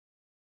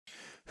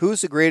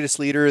Who's the greatest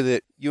leader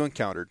that you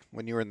encountered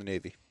when you were in the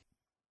Navy?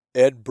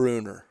 Ed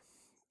Bruner.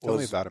 Tell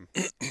me about him.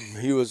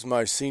 He was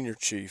my senior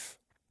chief,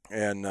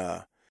 and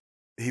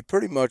he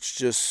pretty much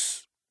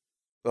just,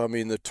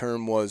 the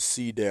term was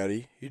sea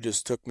daddy. He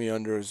just took me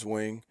under his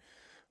wing,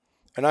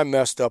 and I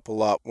messed up a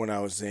lot when I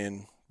was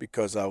in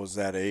because I was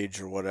that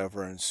age or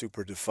whatever and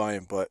super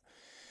defiant, but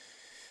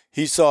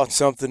he saw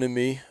something in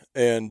me,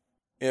 and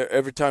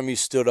every time he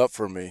stood up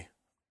for me,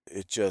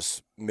 it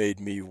just made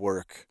me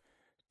work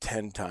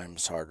 10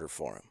 times harder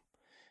for him.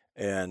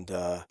 And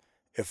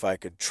if I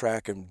could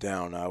track him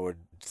down, I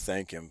would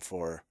thank him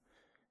for,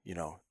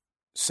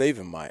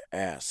 saving my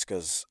ass,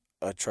 because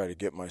I try to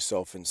get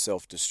myself in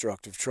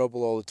self-destructive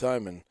trouble all the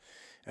time.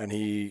 And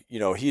he,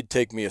 he'd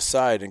take me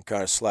aside and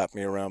kind of slap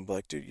me around,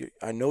 like, dude,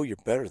 I know you're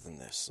better than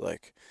this.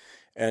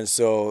 And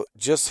so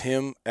just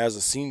him as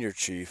a senior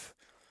chief,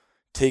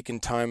 taking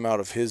time out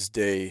of his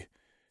day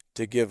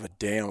to give a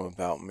damn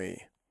about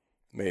me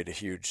made a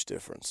huge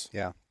difference.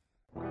 Yeah.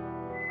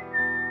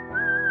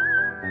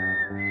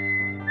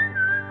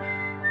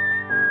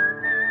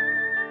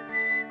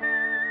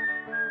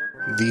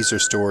 These are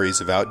stories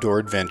of outdoor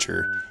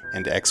adventure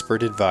and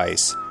expert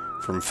advice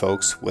from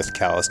folks with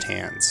calloused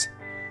hands.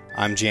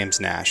 I'm James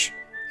Nash,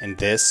 and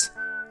this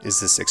is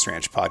the Six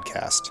Ranch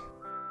Podcast.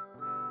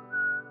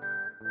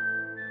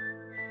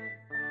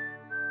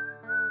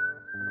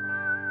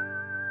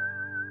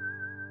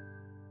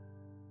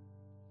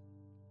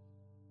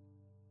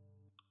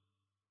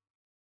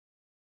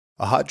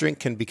 A hot drink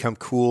can become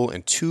cool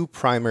in two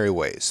primary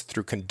ways,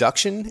 through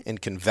conduction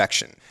and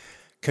convection.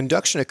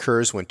 Conduction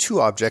occurs when two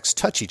objects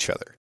touch each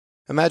other.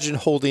 Imagine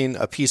holding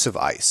a piece of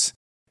ice.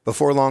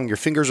 Before long, your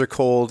fingers are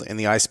cold and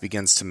the ice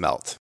begins to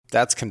melt.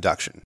 That's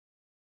conduction.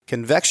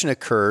 Convection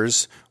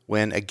occurs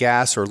when a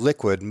gas or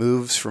liquid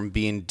moves from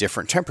being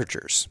different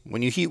temperatures.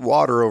 When you heat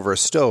water over a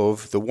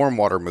stove, the warm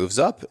water moves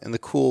up and the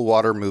cool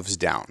water moves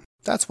down.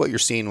 That's what you're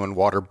seeing when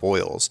water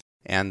boils,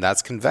 and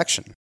that's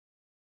convection.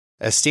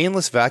 A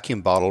stainless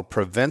vacuum bottle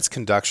prevents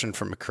conduction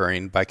from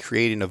occurring by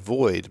creating a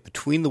void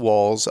between the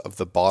walls of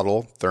the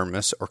bottle,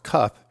 thermos, or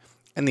cup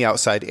and the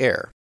outside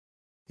air.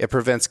 It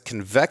prevents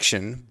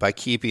convection by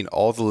keeping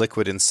all the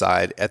liquid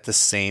inside at the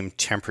same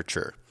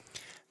temperature.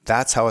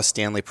 That's how a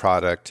Stanley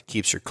product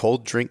keeps your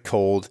cold drink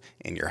cold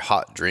and your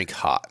hot drink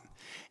hot.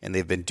 And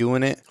they've been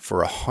doing it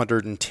for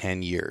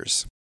 110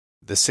 years.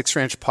 The Six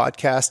Ranch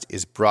Podcast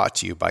is brought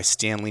to you by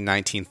Stanley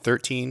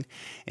 1913,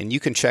 and you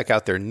can check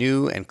out their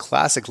new and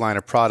classic line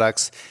of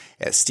products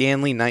at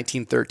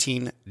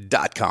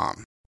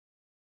stanley1913.com.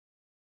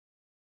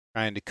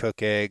 Trying to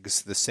cook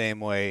eggs the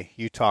same way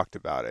you talked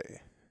about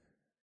it.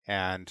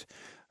 And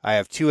I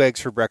have 2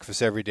 eggs for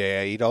breakfast every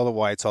day. I eat all the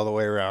whites all the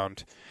way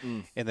around.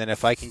 And then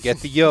if I can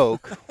get the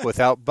yolk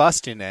without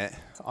busting it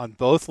on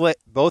both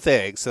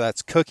eggs, so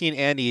that's cooking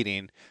and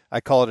eating,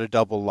 I call it a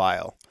double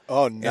Lyle.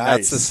 Oh, nice. And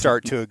that's the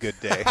start to a good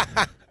day.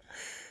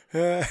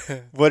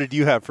 What did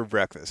you have for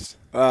breakfast?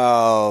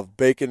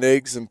 Bacon,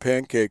 eggs, and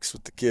pancakes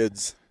with the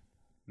kids.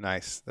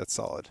 Nice. That's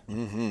solid.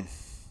 Mm-hmm.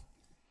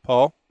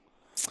 Paul?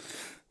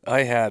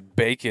 I had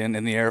bacon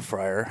in the air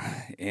fryer,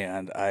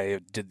 and I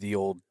did the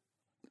old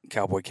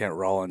Cowboy Kent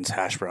Rollins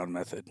hash brown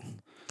method.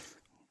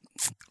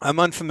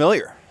 I'm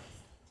unfamiliar.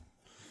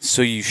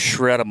 So you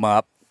shred up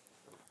a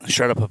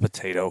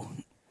potato,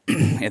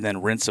 and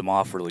then rinse them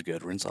off really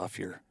good. Rinse off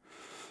your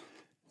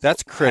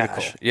That's critical.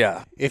 hash.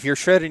 Yeah. If you're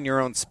shredding your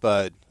own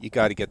spud, you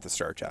got to get the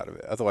starch out of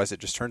it. Otherwise, it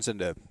just turns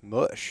into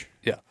mush.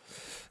 Yeah.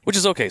 Which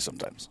is okay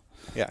sometimes.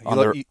 Yeah.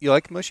 On You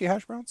like mushy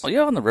hash browns? Oh,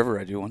 yeah, on the river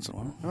I do once in a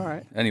while. All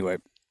right. Anyway,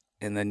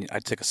 and then I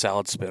take a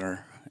salad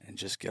spinner and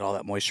just get all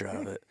that moisture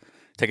out of it.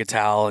 Take a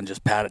towel and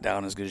just pat it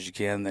down as good as you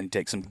can. And then you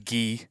take some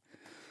ghee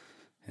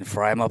and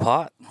fry them up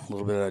hot. A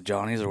little bit of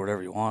Johnny's or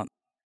whatever you want.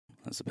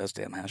 That's the best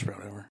damn hash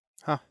brown ever.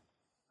 Huh.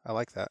 I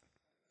like that.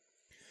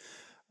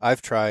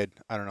 I've tried,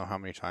 I don't know how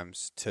many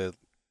times, to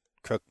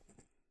cook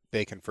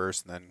bacon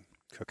first and then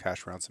cook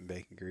hash browns in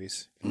bacon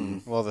grease.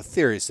 Well, the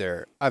theory's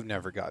there. I've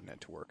never gotten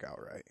it to work out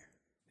right.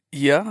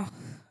 Yeah.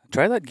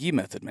 Try that ghee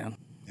method, man.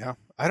 Yeah.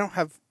 I don't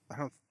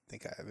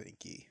think I have any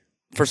ghee.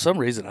 For some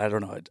reason, I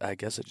don't know. I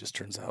guess it just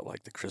turns out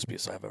like the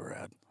crispiest I've ever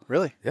had.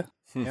 Really? Yeah.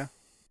 Yeah.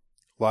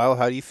 Lyle,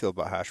 how do you feel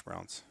about hash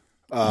browns?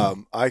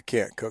 I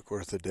can't cook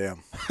worth a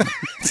damn.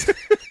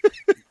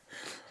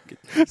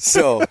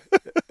 So,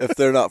 if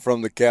they're not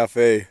from the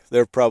cafe,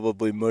 they're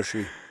probably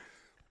mushy.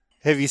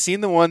 Have you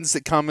seen the ones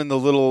that come in the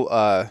little,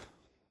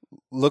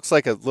 looks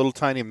like a little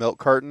tiny milk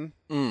carton?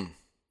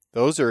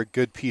 Those are a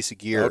good piece of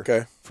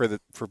gear for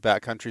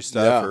backcountry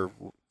stuff, or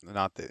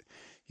not that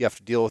you have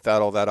to deal with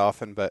that all that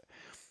often, but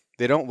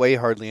they don't weigh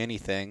hardly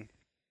anything,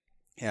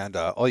 and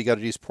all you got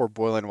to do is pour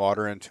boiling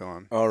water into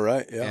them. All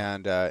right, yeah.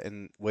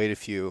 And wait a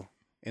few,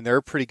 and they're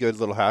a pretty good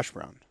little hash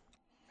brown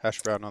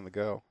on the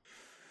go.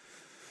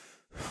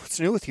 What's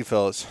new with you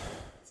fellas?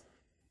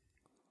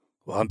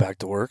 Well, I'm back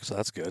to work, so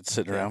that's good.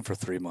 Sitting around for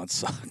 3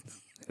 months.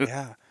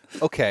 Yeah.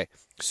 Okay.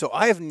 So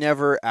I have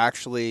never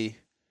actually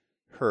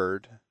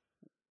heard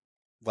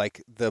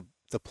like the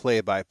the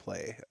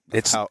play-by-play.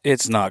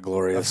 It's not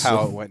glorious. Of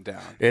how it went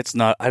down. It's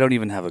not. I don't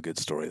even have a good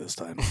story this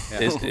time.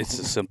 It's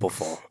a simple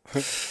fall.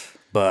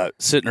 But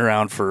sitting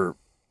around for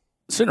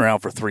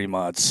 3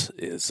 months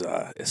is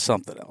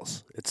something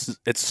else.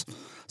 It's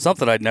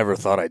something I'd never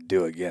thought I'd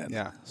do again.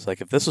 Yeah. It's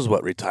like, if this is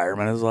what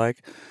retirement is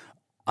like,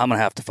 I'm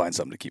gonna have to find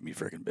something to keep me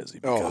freaking busy,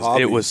 because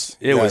hobbies. it was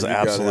You gotta have a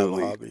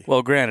absolutely hobby.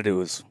 well. Granted, it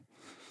was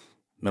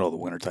middle of the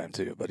winter time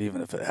too, but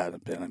even if it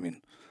hadn't been, I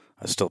mean,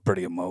 I was still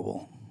pretty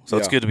immobile. So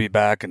it's Yeah. good to be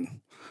back and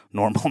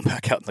normal and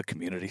back out in the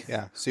community.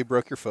 Yeah. So you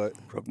broke your foot.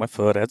 Broke my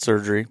foot, had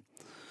surgery.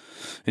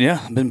 And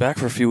yeah, I've been back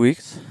for a few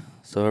weeks,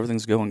 so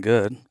everything's going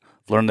good.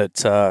 I've learned that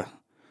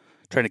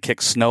trying to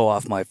kick snow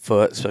off my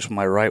foot, especially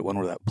my right one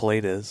where that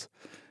plate is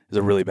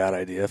a really bad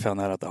idea. I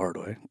found that out the hard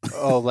way.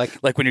 Oh,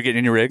 like Like when you're getting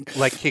in your rig.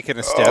 like kicking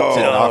a step to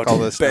knock all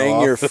this Bang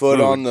snow your off. foot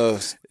on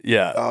the.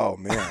 Yeah. Oh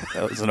man.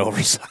 That was an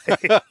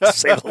oversight, to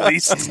say the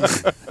least.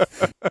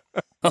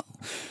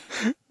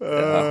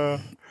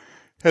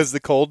 Has the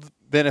cold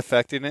been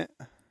affecting it?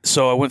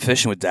 So I went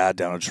fishing with Dad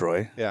down in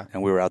Troy. Yeah.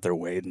 And we were out there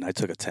wading. I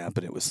took a temp,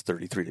 and it was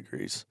 33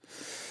 degrees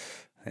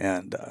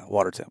and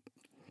water temp.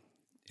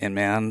 And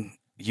man,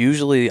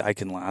 usually I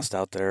can last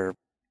out there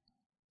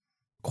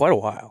quite a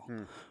while.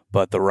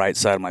 But the right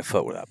side of my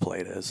foot where that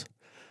plate is.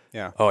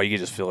 Yeah. Oh, you can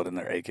just feel it in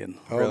there aching.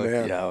 Oh Really?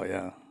 man.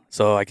 Yeah.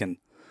 So I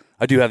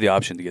do have the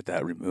option to get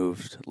that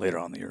removed later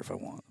on in the year if I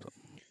want. So.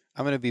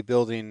 I'm going to be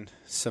building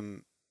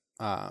some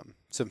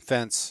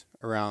fence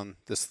around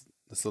this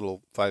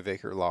little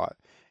 5-acre lot,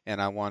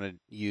 and I want to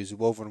use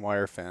woven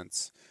wire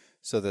fence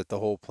so that the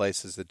whole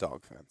place is a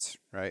dog fence,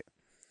 right?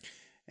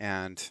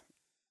 And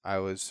I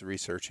was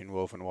researching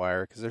woven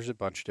wire because there's a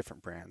bunch of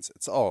different brands.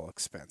 It's all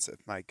expensive.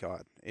 My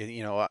God.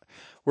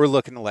 We're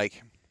looking at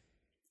like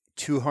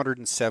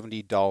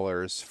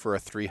 $270 for a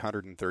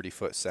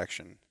 330-foot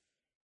section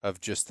of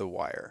just the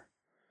wire.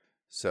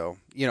 So,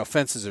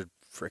 fences are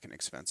freaking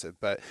expensive.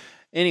 But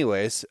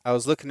anyways, I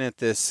was looking at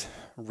this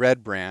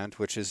Red brand,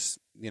 which is,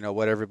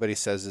 what everybody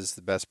says is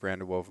the best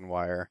brand of woven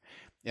wire.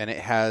 And it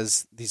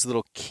has these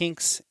little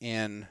kinks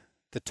in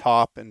the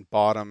top and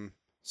bottom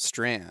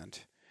strand.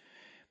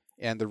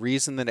 And the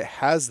reason that it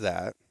has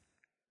that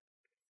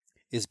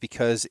is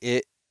because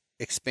it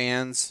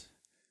expands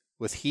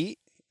with heat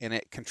and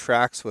it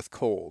contracts with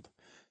cold.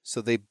 So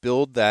they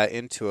build that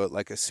into it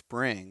like a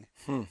spring.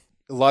 A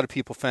lot of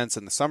people fence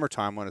in the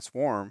summertime when it's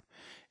warm.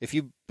 If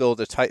you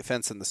build a tight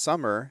fence in the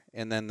summer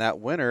and then that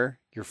winter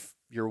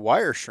your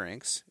wire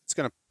shrinks, it's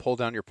going to pull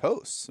down your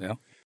posts. Yeah.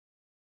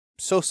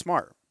 So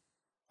smart.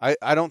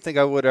 I don't think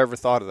I would have ever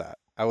thought of that.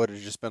 I would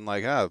have just been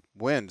like,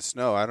 wind,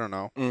 snow, I don't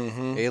know.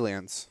 Mm-hmm.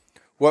 Aliens.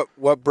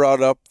 What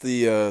brought up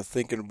the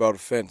thinking about a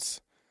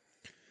fence?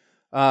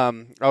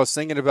 I was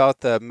thinking about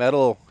the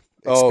metal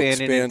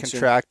expanding and expansion.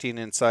 contracting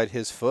inside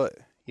his foot.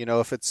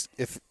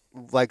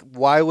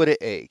 Why would it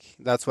ache?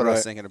 That's what I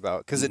was thinking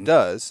about. Because it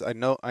does. I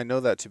know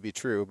that to be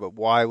true, but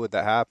why would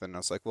that happen? I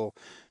was like, well,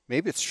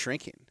 maybe it's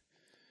shrinking.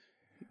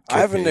 I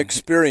haven't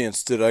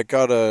experienced it. I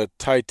got a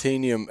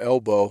titanium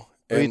elbow.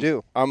 Oh, you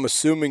do? I'm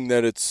assuming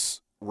that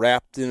it's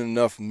wrapped in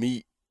enough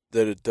meat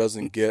that it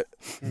doesn't get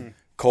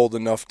cold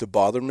enough to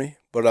bother me.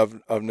 But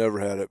I've never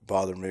had it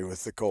bother me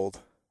with the cold.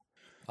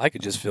 I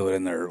could just feel it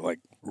in there, like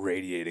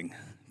radiating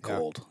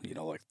cold,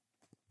 like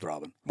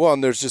throbbing. Well,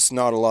 and there's just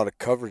not a lot of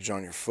coverage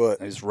on your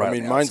foot. It's right on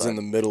the mine's outside. in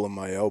the middle of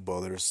my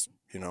elbow. There's,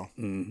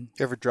 Mm-hmm. You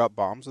ever drop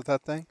bombs with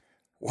that thing?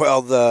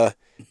 Well,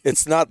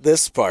 it's not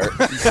this part.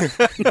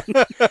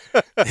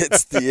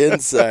 It's the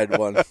inside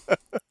one.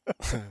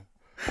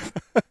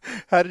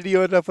 How did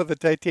you end up with a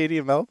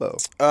titanium elbow?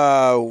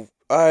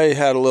 I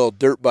had a little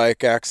dirt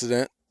bike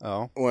accident.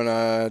 Oh. When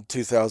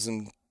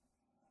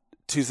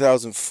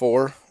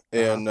 2004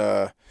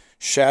 and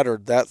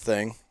shattered that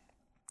thing.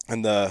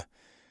 And the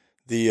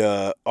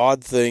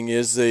odd thing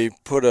is they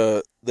put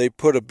a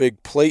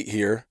big plate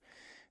here,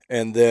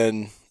 and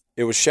then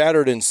it was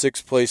shattered in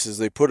 6 places.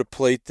 They put a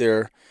plate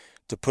there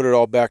to put it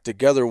all back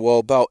together. Well,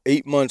 about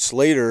 8 months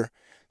later,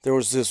 there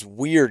was this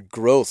weird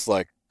growth,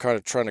 like kind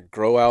of trying to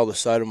grow out of the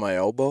side of my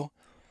elbow.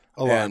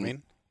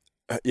 Alarming.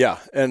 Yeah,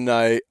 and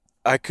I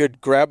could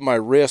grab my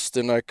wrist,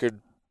 and I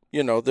could,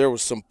 there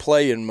was some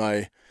play in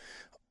my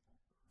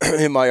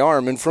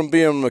arm. And from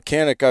being a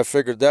mechanic, I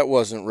figured that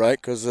wasn't right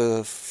because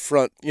the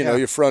front,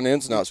 your front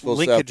end's not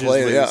supposed to have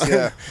play.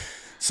 Yeah.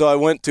 So I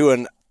went to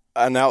an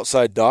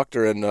outside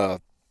doctor, and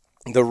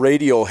the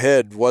radial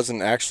head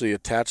wasn't actually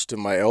attached to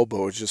my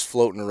elbow. It was just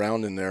floating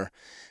around in there.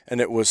 And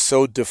it was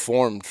so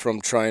deformed from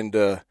trying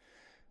to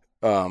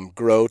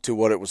grow to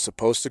what it was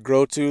supposed to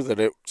grow to that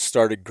it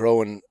started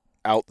growing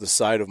out the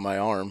side of my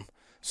arm.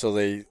 So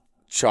they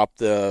chopped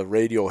the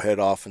radial head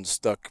off and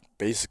stuck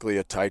basically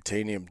a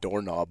titanium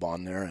doorknob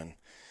on there, and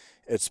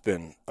it's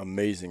been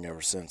amazing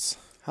ever since.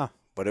 Huh.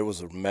 But it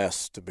was a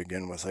mess to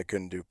begin with. I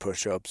couldn't do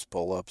push-ups,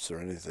 pull-ups, or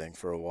anything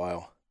for a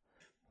while.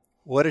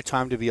 What a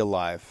time to be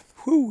alive.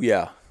 Whew,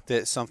 yeah.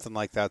 That something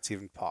like that's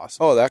even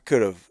possible. Oh, that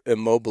could have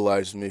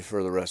immobilized me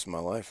for the rest of my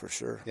life for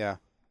sure. Yeah.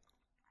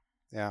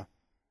 Yeah.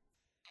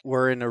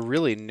 We're in a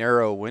really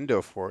narrow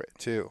window for it,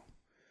 too.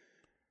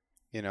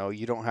 you know,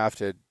 you don't have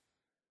to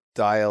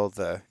dial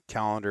the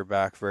calendar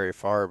back very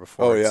far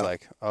before it's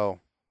like, oh,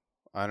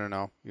 I don't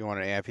know, you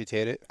want to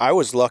amputate it? I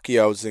was lucky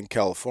I was in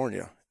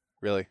California.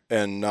 Really?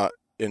 And not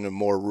in a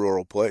more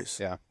rural place.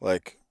 Yeah.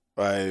 Like,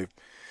 I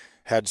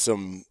had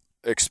some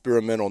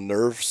experimental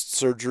nerve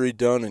surgery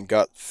done and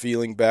got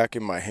feeling back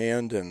in my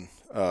hand. And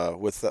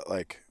with that,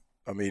 like,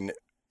 I mean,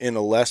 in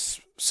a less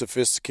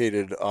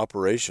sophisticated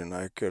operation,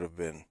 it could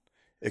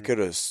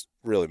have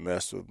really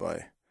messed with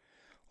my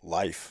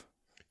life.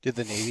 Did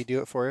the Navy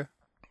do it for you?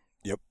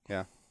 Yep.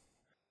 Yeah.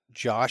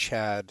 Josh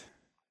had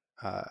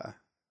a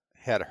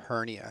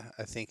hernia.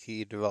 I think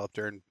he developed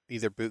during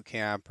either boot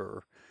camp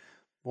or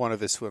one of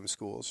his swim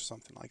schools or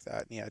something like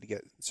that. And he had to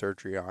get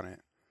surgery on it.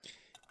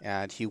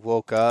 And he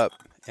woke up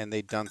and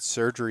they'd done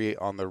surgery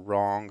on the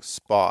wrong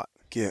spot.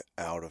 Get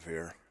out of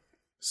here.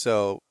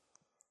 So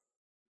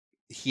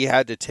he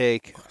had to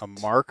take a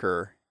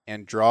marker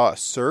and draw a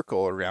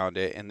circle around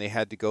it, and they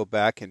had to go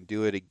back and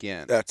do it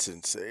again. That's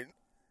insane.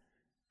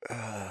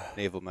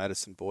 Naval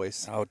medicine,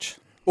 boys. Ouch.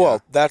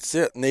 Well, that's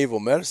it, naval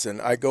medicine.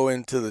 I go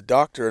into the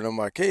doctor, and I'm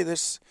like, hey,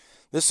 this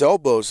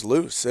elbow's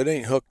loose. It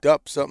ain't hooked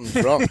up.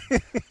 Something's wrong.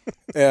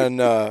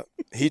 And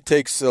he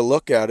takes a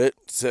look at it,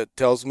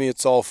 tells me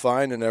it's all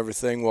fine and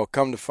everything. Well,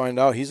 come to find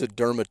out, he's a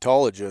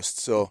dermatologist.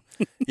 So,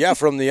 yeah,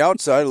 from the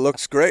outside, it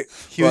looks great.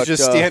 He was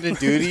just standing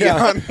duty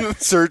on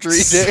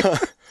surgery day.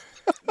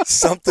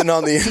 Something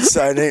on the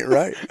inside ain't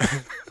right.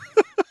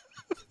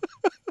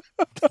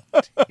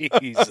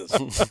 Jesus.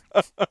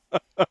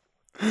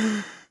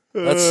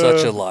 That's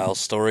such a Lyle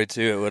story,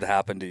 too. It would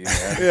happen to you,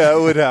 man. Yeah,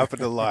 it would happen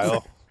to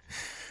Lyle.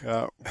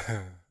 Yeah,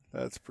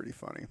 that's pretty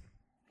funny.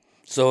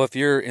 So if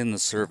you're in the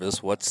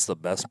service, what's the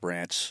best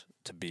branch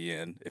to be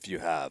in if you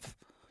have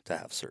to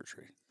have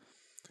surgery?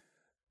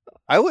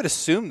 I would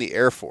assume the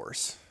Air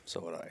Force. So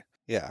would I.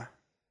 Yeah,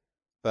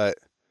 but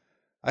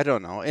I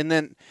don't know. And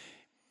then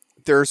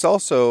there's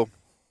also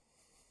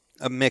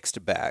a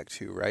mixed bag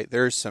too, right?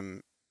 There's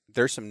some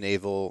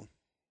naval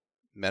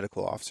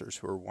medical officers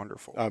who are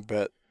wonderful. I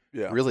bet.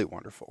 Yeah. Really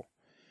wonderful.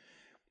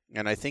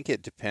 And I think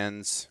it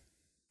depends,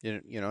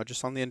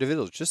 just on the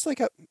individuals. Just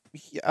like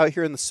out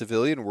here in the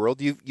civilian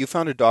world, you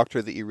found a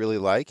doctor that you really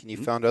like, and you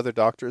found other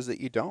doctors that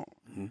you don't.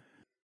 Mm-hmm.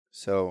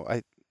 So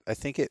I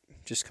think it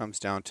just comes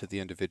down to the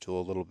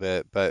individual a little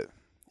bit, but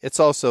it's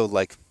also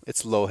like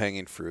it's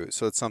low-hanging fruit,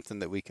 so it's something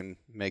that we can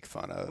make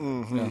fun of.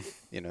 Mm-hmm.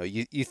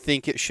 You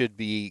think it should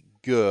be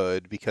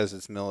good because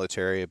it's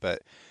military,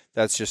 but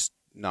that's just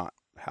not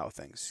how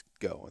things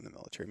go in the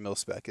military.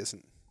 Mil-spec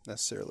isn't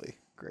necessarily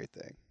a great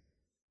thing.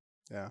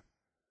 Yeah.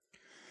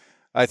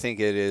 I think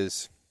it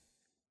is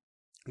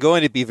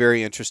going to be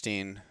very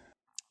interesting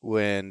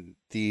when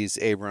these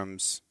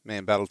Abrams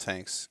man battle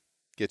tanks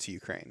get to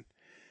Ukraine,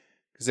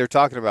 because they're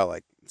talking about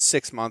like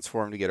 6 months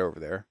for them to get over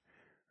there,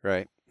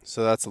 right?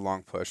 So that's a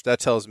long push. That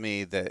tells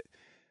me that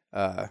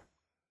that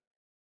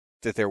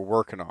they're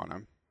working on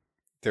them.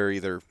 They're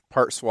either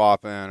part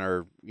swapping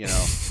or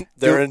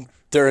they're in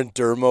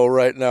dermo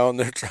right now, and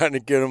they're trying to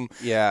get them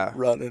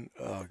running.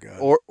 Oh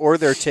god. Or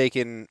they're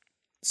taking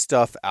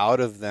stuff out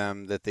of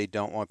them that they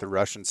don't want the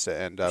Russians to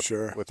end up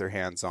with their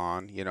hands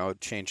on.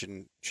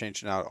 Changing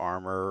out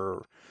armor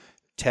or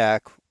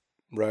tech,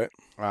 right?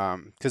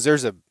 Because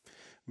there's a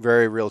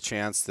very real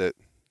chance that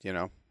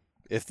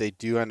if they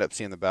do end up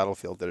seeing the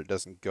battlefield, that it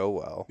doesn't go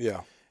well.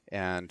 Yeah.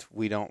 And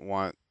we don't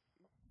want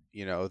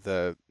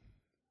the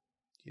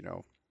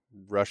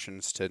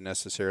Russians to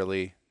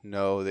necessarily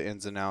know the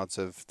ins and outs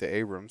of the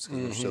Abrams,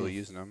 because we're still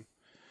using them.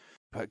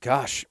 But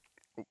gosh,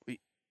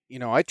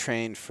 I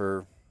trained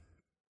for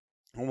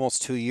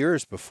almost 2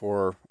 years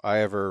before I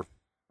ever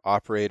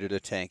operated a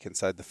tank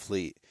inside the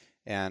fleet.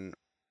 And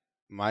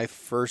my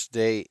first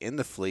day in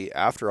the fleet,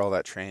 after all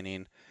that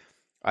training,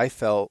 I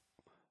felt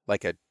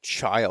like a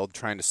child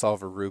trying to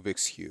solve a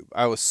Rubik's Cube.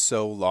 I was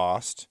so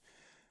lost.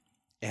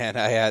 And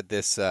I had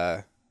this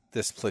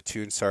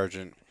platoon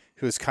sergeant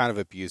who was kind of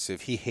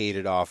abusive. He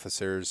hated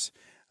officers.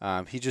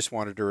 He just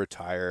wanted to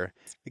retire.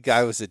 The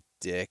guy was a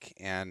dick,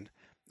 and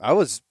I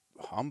was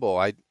humble.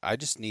 I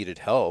just needed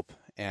help,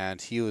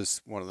 and he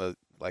was one of the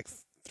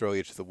throw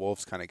you to the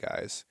wolves kind of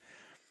guys.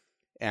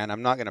 And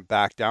I'm not going to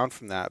back down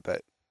from that,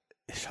 but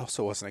it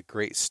also wasn't a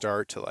great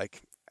start to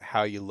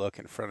how you look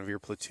in front of your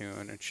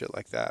platoon and shit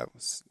like that. It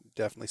was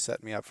definitely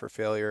setting me up for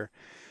failure.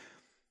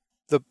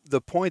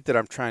 The point that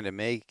I'm trying to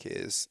make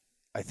is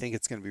I think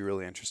it's going to be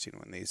really interesting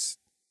when these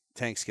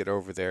tanks get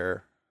over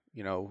there.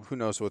 Who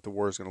knows what the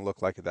war is going to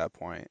look like at that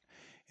point.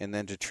 And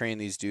then to train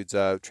these dudes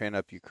up, train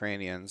up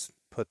Ukrainians,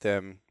 put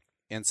them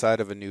inside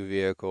of a new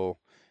vehicle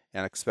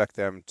and expect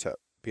them to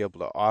be able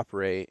to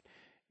operate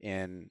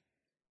in,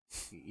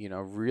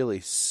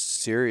 really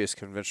serious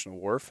conventional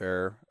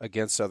warfare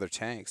against other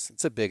tanks.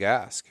 It's a big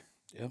ask.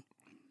 Yeah.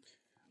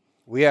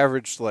 We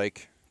averaged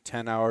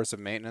 10 hours of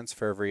maintenance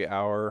for every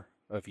hour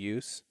of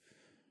use.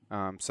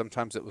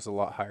 Sometimes it was a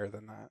lot higher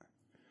than that.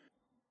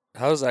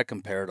 How does that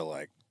compare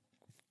to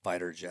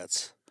fighter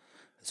jets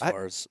as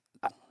far as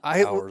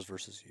hours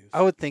versus use?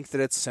 I would think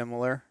that it's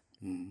similar.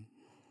 Mm.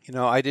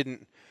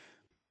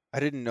 I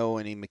didn't know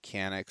any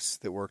mechanics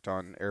that worked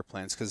on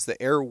airplanes because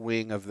the air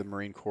wing of the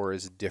Marine Corps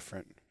is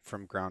different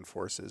from ground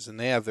forces, and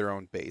they have their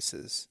own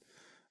bases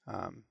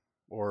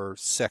or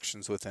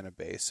sections within a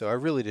base. So I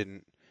really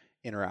didn't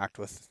interact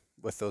with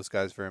those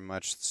guys very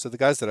much. So the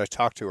guys that I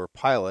talked to were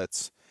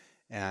pilots,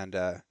 and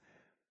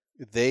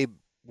they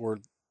were,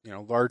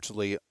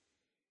 largely,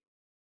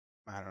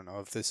 I don't know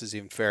if this is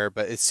even fair,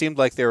 but it seemed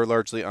like they were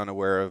largely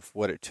unaware of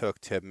what it took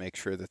to make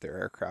sure that their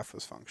aircraft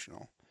was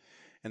functional.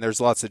 And there's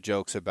lots of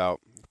jokes about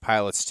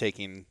pilots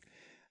taking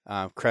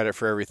credit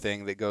for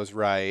everything that goes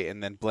right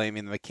and then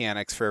blaming the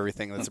mechanics for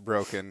everything that's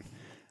broken.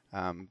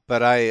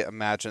 But I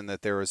imagine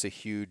that there was a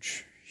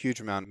huge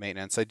amount of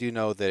maintenance. I do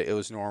know that it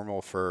was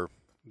normal for,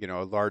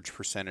 a large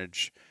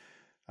percentage,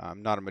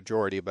 not a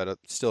majority, but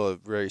still a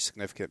very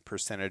significant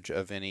percentage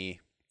of any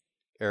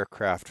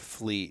aircraft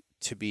fleet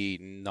to be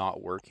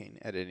not working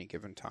at any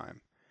given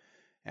time.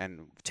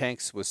 And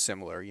tanks was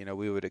similar.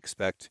 We would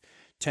expect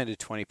 10 to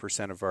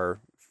 20% of our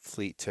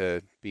fleet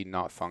to be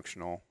not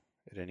functional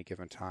at any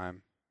given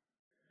time.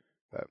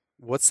 But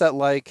what's that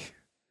like?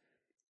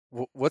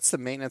 What's the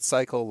maintenance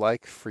cycle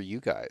like for you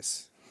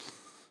guys?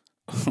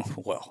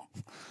 Well,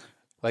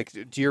 like,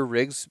 do your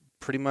rigs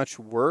pretty much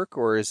work,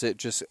 or is it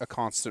just a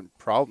constant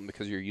problem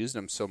because you're using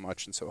them so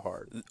much and so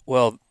hard?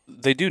 Well,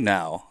 they do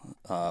now,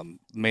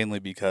 mainly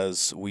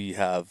because we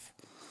have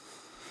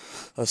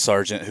a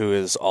sergeant who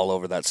is all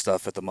over that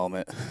stuff at the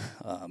moment.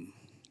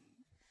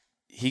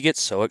 He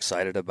gets so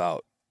excited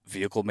about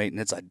vehicle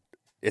maintenance,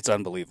 it's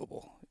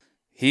unbelievable.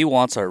 He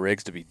wants our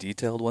rigs to be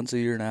detailed once a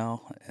year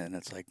now, and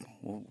it's like,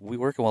 well, we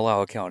work in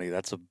Wallowa County.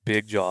 That's a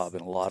big job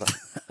and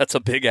that's a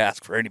big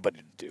ask for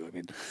anybody to do. I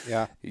mean,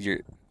 yeah,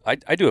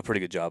 I do a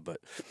pretty good job, but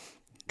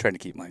trying to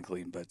keep mine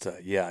clean. But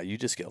you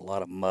just get a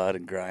lot of mud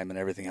and grime and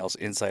everything else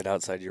inside,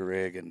 outside your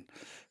rig, and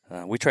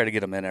we try to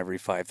get them in every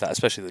 5,000,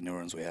 especially the new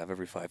ones we have,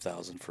 every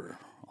 5,000 for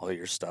all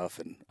your stuff.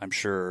 And I'm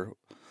sure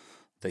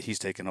that he's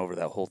taken over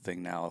that whole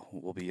thing now.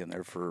 We'll be in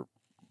there for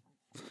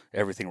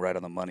everything right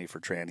on the money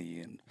for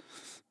tranny and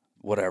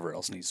whatever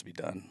else needs to be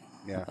done.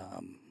 Yeah.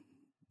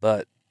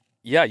 But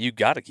yeah, you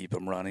got to keep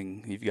them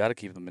running. You've got to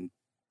keep them in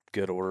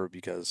good order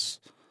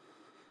because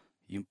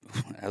you,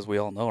 as we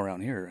all know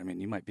around here, I mean,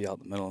 you might be out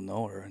in the middle of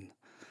nowhere and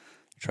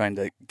trying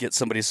to get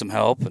somebody some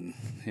help. And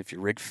if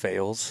your rig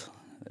fails,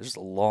 there's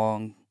a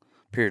long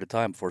period of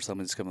time before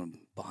somebody's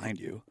coming behind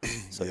you.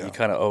 So you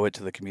kind of owe it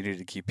to the community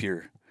to keep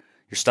your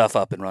stuff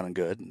up and running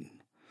good. And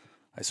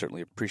I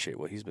certainly appreciate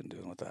what he's been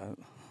doing with that.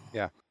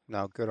 Yeah.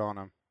 No, good on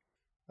him.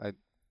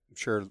 I'm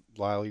sure,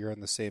 Lyle, you're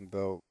in the same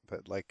boat,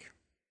 but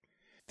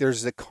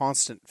there's a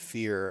constant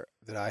fear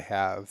that I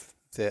have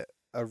that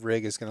a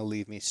rig is going to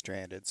leave me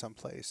stranded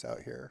someplace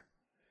out here,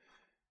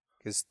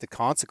 because the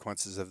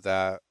consequences of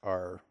that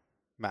are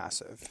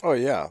massive. Oh,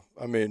 yeah.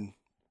 I mean,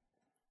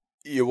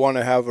 you want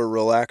to have a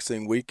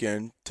relaxing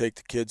weekend, take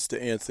the kids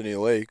to Anthony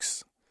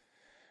Lakes,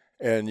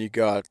 and you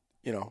got,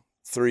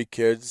 3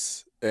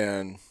 kids,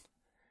 and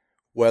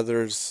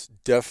weather's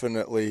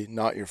definitely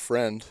not your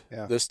friend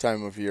this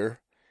time of year.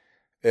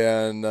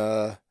 And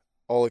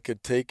all it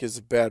could take is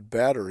a bad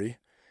battery,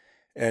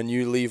 and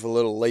you leave a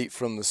little late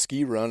from the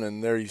ski run,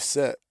 and there you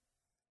sit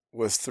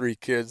with 3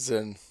 kids,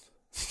 and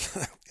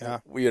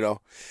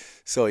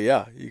so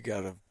you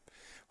gotta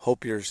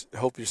hope your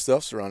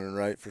stuff's running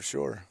right for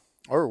sure.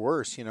 Or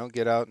worse,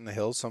 get out in the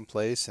hills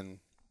someplace and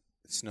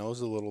it snows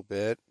a little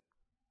bit,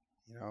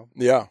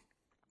 Yeah.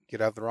 You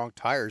could have the wrong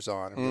tires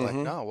on and be like,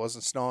 no, it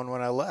wasn't snowing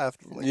when I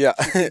left.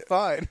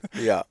 Fine.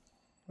 Yeah.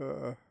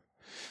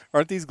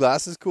 Aren't these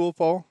glasses cool,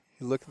 Paul?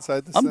 You look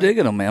inside this I'm thing?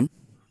 digging them,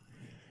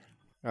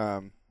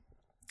 man.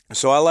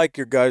 So I like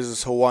your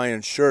guys'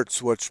 Hawaiian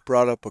shirts, which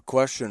brought up a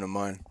question of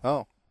mine.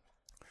 Oh.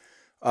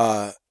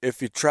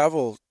 If you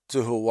travel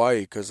to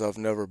Hawaii, because I've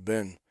never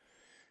been,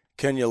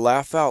 can you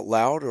laugh out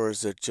loud, or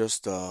is it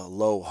just a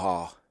low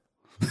ha?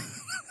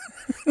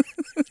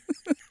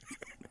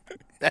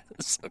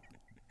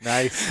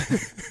 Nice.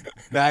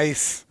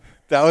 Nice.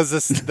 That was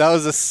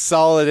a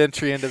solid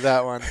entry into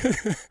that one.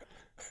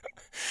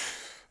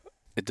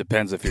 It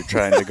depends if you're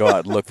trying to go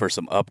out and look for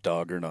some up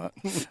dog or not.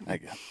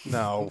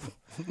 No.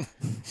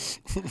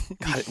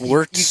 God, it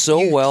worked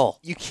so well.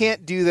 You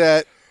can't do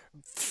that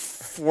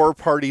 4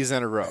 parties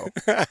in a row.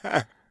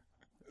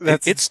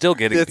 It's still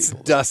getting It's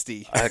people.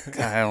 dusty. I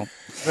don't.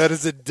 That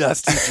is a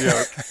dusty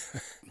joke.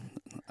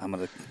 I'm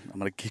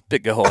gonna keep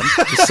it going,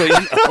 just so you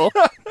know.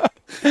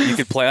 You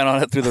can plan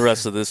on it through the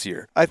rest of this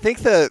year. I think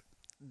the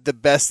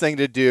best thing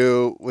to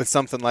do with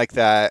something like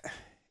that,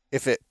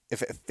 if it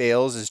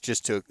fails, is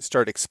just to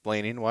start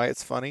explaining why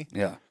it's funny.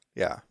 Yeah.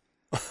 Yeah.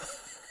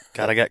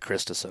 God, I got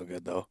Krista so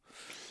good though.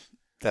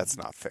 That's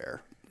not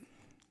fair.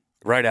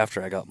 Right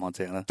after I got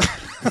Montana.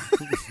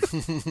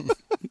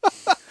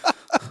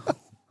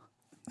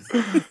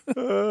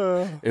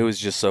 It was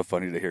just so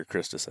funny to hear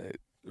Krista say,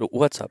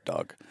 "What's up,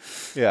 dog?"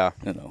 Yeah.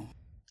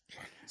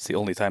 It's the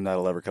only time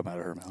that'll ever come out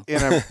of her mouth.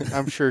 And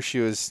I'm sure she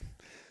was,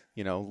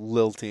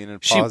 lilting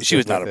and She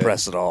was not with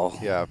impressed at all.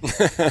 Yeah.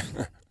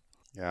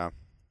 Yeah.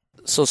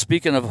 So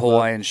speaking of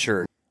Hawaiian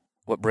shirt,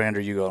 What brand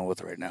are you going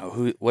with right now?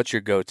 What's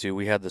your go-to?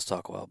 We had this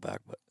talk a while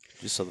back, but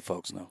just so the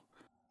folks know.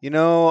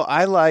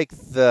 I like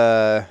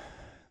the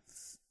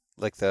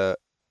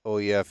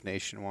OEF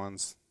Nation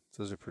ones.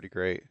 Those are pretty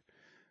great.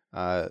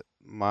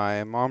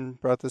 My mom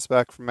brought this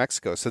back from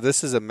Mexico. So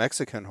this is a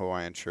Mexican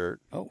Hawaiian shirt.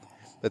 Oh.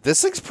 But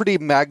this looks pretty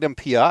Magnum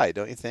PI,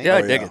 don't you think? Yeah,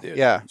 I dig it, dude.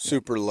 Yeah.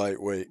 Super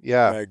lightweight.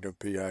 Yeah. Magnum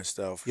PI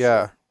style.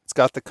 Yeah. Sure. It's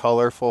got the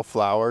colorful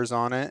flowers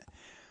on it.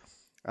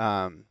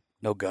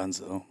 No guns,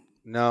 though.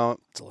 No.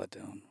 It's a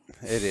letdown.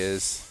 It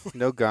is.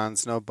 No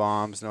guns, no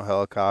bombs, no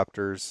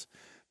helicopters.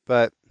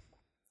 But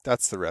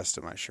that's the rest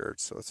of my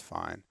shirts, so it's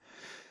fine.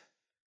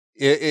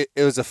 It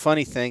was a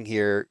funny thing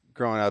here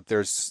growing up.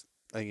 There's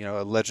a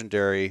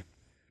legendary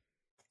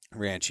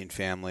ranching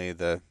family,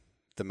 the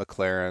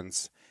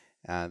McLarens.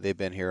 They've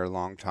been here a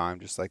long time,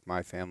 just like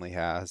my family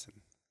has,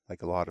 and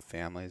like a lot of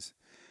families.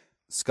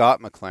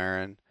 Scott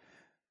McLaren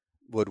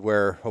would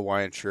wear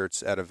Hawaiian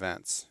shirts at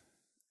events.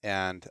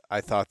 And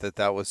I thought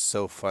that was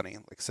so funny,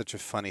 like such a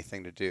funny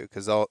thing to do,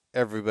 because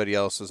everybody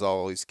else was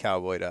always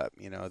cowboyed up.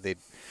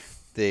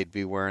 They'd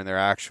be wearing their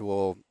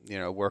actual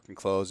working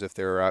clothes if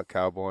they were out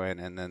cowboying,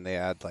 and then they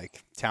had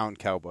like town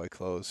cowboy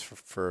clothes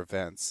for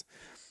events.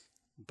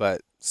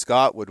 But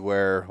Scott would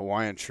wear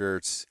Hawaiian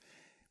shirts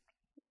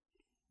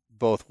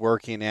both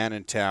working and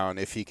in town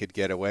if he could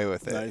get away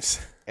with it.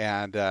 Nice.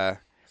 And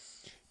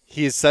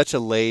he's such a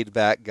laid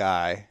back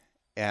guy,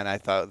 and I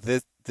thought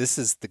this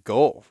is the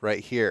goal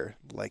right here.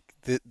 Like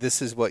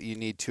this is what you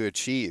need to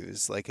achieve,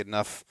 is like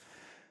enough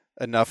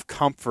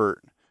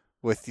comfort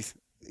with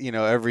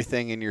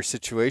everything in your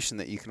situation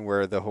that you can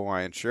wear the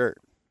Hawaiian shirt.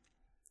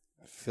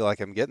 I feel like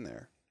I'm getting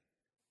there.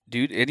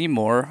 Dude,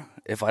 anymore,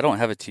 if I don't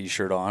have a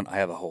T-shirt on, I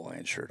have a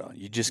Hawaiian shirt on.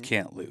 You just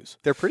can't lose.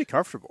 They're pretty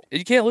comfortable.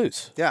 You can't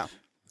lose. Yeah.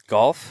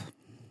 Golf,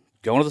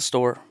 going to the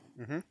store,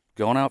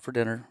 going out for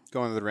dinner.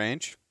 Going to the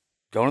range.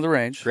 Going to the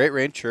range. Great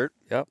range shirt.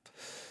 Yep.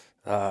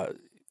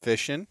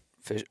 Fishing.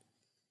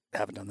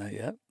 Haven't done that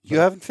yet. You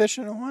haven't fished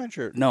in a Hawaiian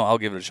shirt? No, I'll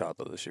give it a shot,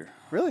 though, this year.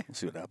 Really? We'll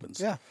see what happens.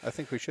 Yeah, I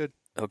think we should.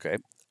 Okay.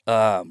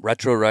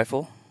 Retro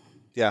rifle.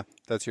 Yeah,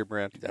 that's your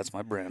brand. That's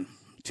my brand.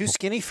 Too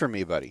skinny for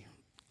me, buddy.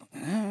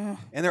 And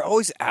they're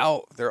always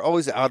out. They're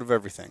always out of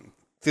everything.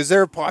 Because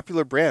they're a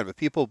popular brand, but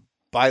people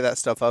buy that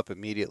stuff up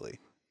immediately.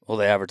 Well,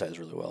 they advertise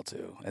really well,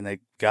 too. And they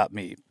got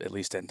me at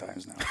least 10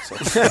 times now. So.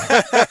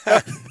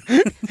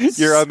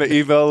 You're on the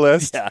email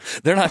list? Yeah,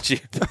 they're not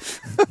cheap.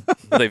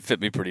 They fit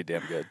me pretty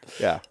damn good.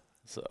 Yeah.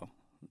 So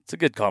it's a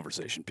good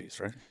conversation piece,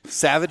 right?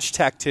 Savage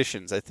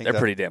Tacticians, I think. They're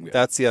pretty damn good.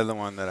 That's the other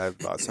one that I've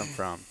bought some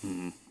from.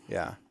 Mm-hmm.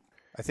 Yeah.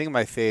 I think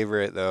my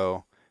favorite,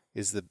 though,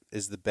 is the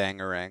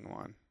Bangarang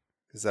one.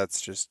 Because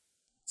that's just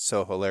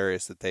so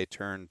hilarious that they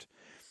turned,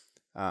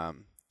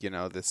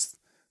 this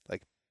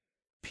like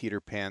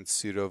Peter Pan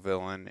pseudo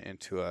villain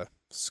into a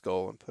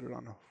skull and put it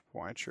on a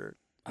Hawaiian shirt.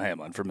 I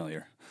am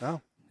unfamiliar.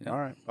 Oh, yeah. All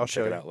right. I'll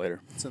check show it you. out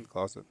later. It's in the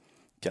closet.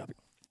 Copy.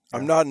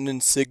 I'm not an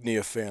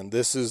insignia fan.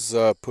 This is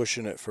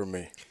pushing it for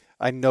me.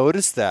 I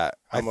noticed that.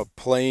 I'm a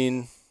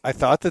plain. I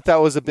thought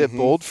that was a bit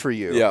bold for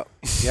you. Yeah.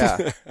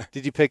 Yeah.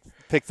 Did you pick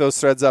those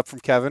threads up from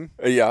Kevin?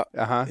 Yeah.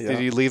 Uh-huh. Yeah. Did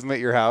you leave them at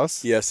your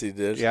house? Yes, he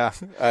did. Yeah.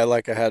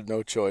 I had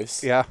no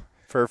choice. Yeah.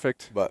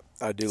 Perfect. But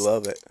I do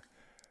love it.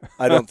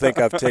 I don't think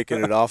I've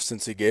taken it off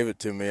since he gave it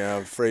to me.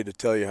 I'm afraid to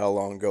tell you how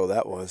long ago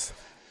that was.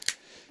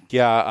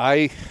 Yeah,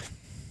 I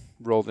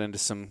rolled into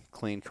some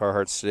clean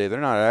Carhartts today.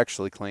 They're not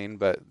actually clean,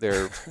 but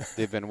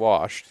they've been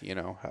washed. You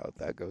know how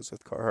that goes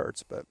with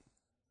Carhartts. But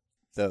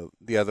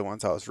the other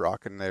ones I was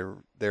rocking,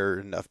 they're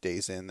enough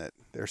days in that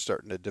they're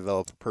starting to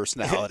develop a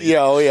personality.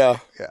 Yeah, oh yeah.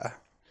 Yeah.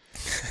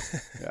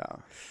 Yeah.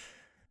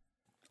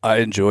 I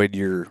enjoyed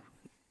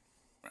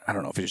I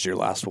don't know if it was your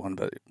last one,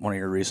 but one of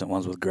your recent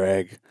ones with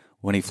Greg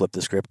when he flipped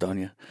the script on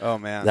you. Oh,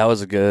 man. That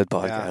was a good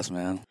podcast,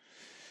 man.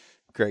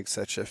 Greg's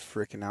such a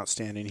freaking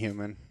outstanding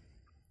human.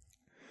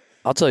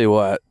 I'll tell you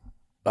what,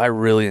 I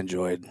really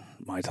enjoyed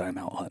my time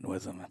out hunting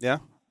with him. Yeah?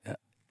 Yeah.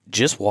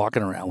 Just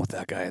walking around with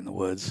that guy in the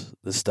woods,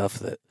 the stuff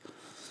that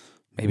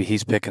maybe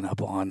he's picking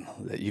up on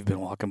that you've been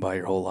walking by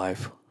your whole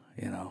life,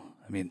 I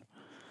mean,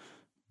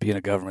 being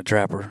a government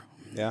trapper.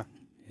 Yeah.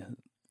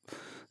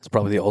 It's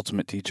probably the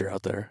ultimate teacher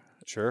out there.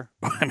 Sure.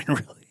 I mean,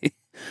 really.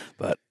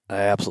 But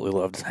I absolutely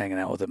loved hanging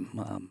out with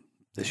him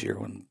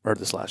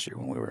this last year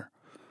when we were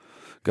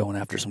going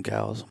after some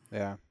cows.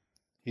 Yeah.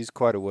 He's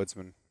quite a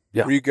woodsman.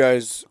 Yeah. Were you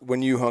guys,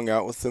 when you hung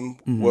out with him,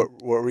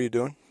 what were you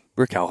doing?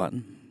 We're cow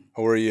hunting.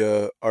 Were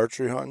you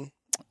archery hunting?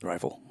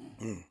 Rifle.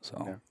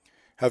 So. Yeah.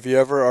 Have you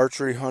ever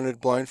archery hunted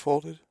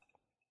blindfolded?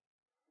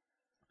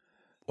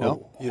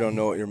 No. You don't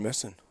know what you're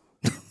missing.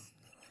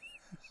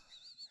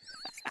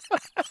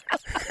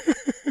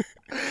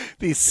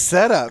 These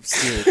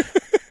setups, dude.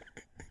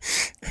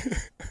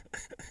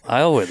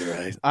 I'll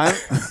Witherrite.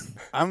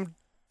 I'm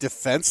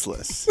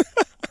defenseless.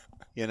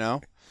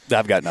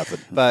 I've got nothing.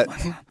 But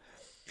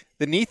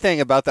the neat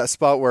thing about that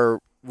spot where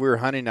we were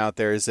hunting out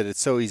there is that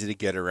it's so easy to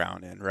get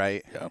around in,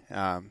 right?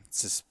 Yeah.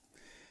 It's just,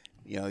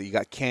 you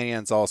got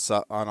canyons on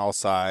all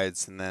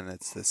sides, and then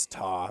it's this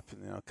top,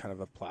 and kind of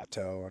a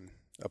plateau. And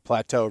a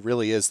plateau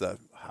really is the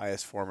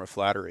highest form of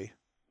flattery.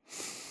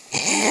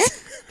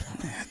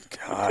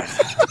 God.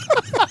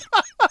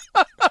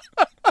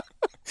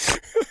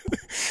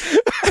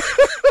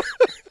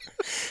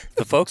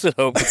 The folks at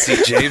home can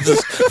see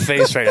James's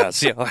face right now.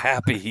 See how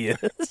happy he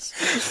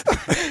is.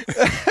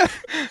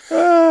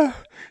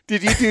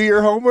 Did you do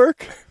your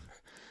homework?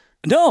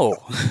 No.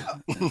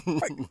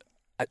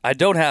 I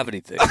don't have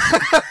anything.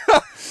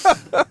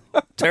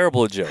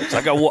 Terrible at jokes.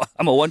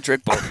 I'm a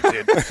one-trick pony,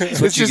 dude.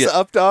 It's just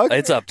up dog?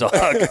 It's up dog.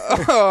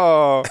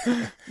 Oh,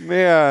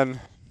 man.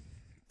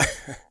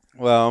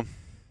 Well,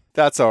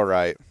 that's all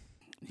right.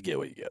 You get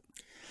what you get.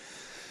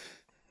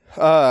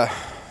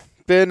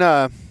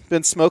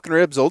 Been smoking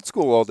ribs old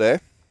school all day.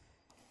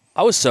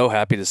 I was so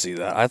happy to see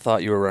that. I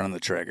thought you were running the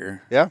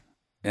Traeger. Yeah.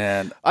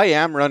 And I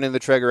am running the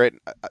Traeger right.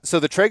 So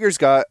the Traeger's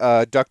got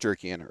duck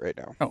jerky in it right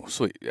now. oh,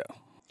 sweet, yeah.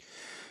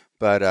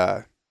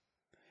 But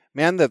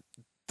man, the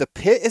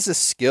pit is a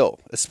skill,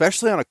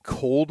 especially on a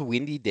cold,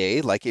 windy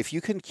day. Like if you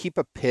can keep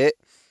a pit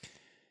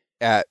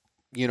at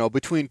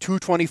between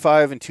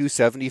 225 and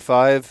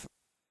 275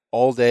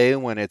 all day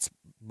when it's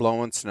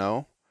blowing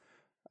snow,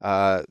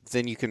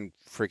 then you can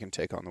freaking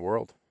take on the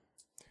world.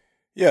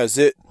 Yeah, is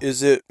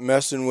it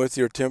messing with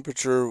your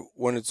temperature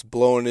when it's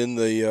blowing in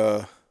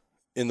the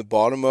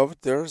bottom of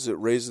it there? Is it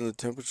raising the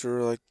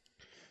temperature like?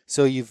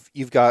 So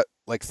you've got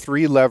like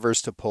 3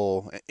 levers to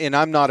pull, and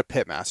I'm not a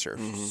pit master,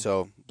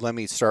 so let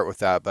me start with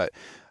that. But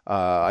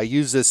I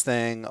use this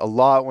thing a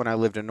lot when I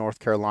lived in North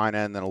Carolina,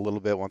 and then a little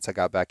bit once I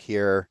got back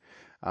here.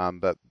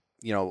 But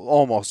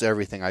almost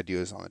everything I do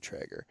is on the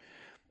Traeger.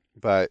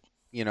 But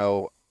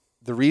the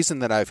reason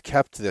that I've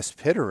kept this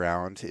pit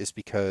around is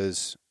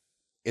because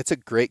it's a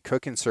great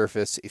cooking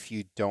surface if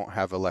you don't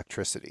have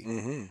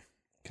electricity,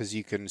 because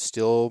you can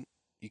still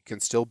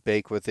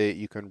bake with it.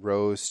 You can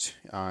roast.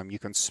 You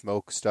can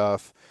smoke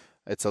stuff.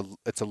 It's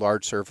a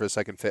large surface.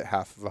 I can fit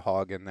half of a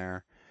hog in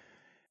there.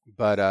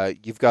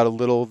 But you've got a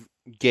little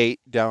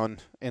gate down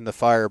in the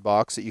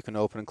firebox that you can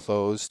open and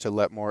close to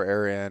let more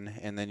air in,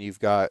 and then you've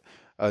got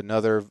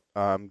another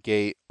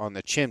gate on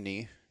the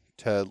chimney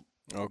to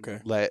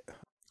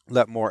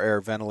let more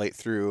air ventilate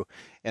through,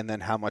 and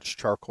then how much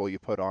charcoal you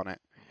put on it.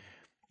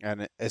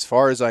 And as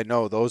far as I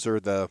know, those are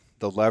the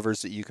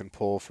levers that you can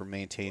pull for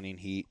maintaining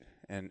heat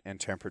and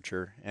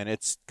temperature, and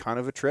it's kind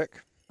of a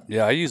trick.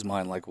 Yeah, I use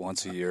mine like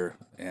once a year,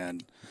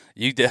 and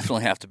you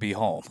definitely have to be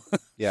home.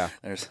 Yeah.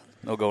 There's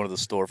no going to the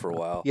store for a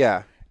while.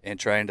 Yeah. And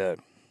trying to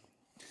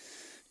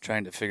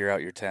figure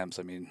out your temps.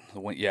 I mean,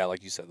 the wind,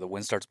 like you said, the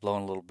wind starts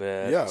blowing a little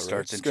bit. Yeah, it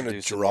starts it's going to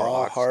introducing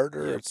draw rocks.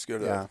 harder. Yep. It's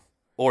going to. Yeah.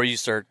 Or you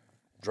start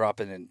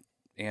dropping in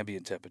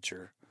ambient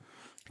temperature.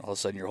 All of a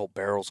sudden, your whole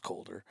barrel's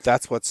colder.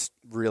 That's what's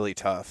really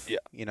tough. Yeah.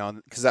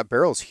 Because that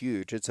barrel's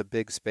huge. It's a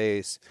big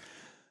space.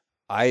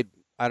 I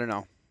don't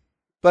know.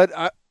 But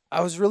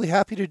I was really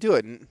happy to do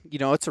it. And,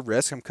 it's a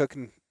risk. I'm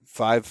cooking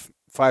five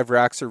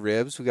racks of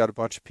ribs. We got a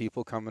bunch of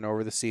people coming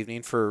over this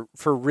evening for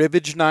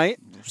ribbage night.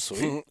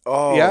 Sweet.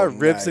 Oh, yeah,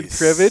 ribs and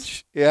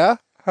cribbage. Yeah.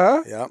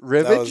 Huh? Yeah.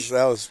 Ribbage.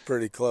 That was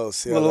pretty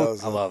close. Yeah, I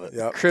love it.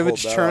 Yeah,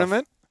 cribbage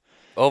tournament.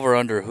 Over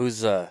under, who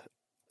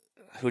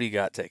do you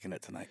got taking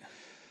it tonight?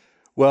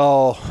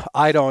 Well,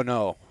 I don't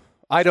know.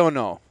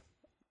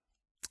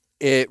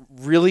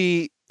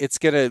 It's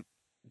going to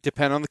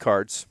depend on the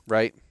cards,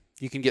 right?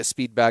 You can get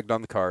speed bagged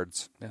on the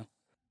cards. Yeah.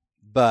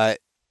 But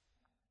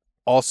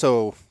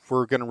also,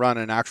 we're going to run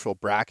an actual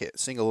bracket,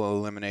 single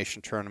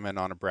elimination tournament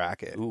on a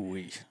bracket.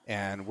 Ooh-wee.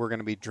 And we're going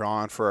to be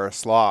drawn for our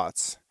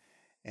slots.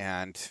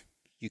 And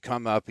you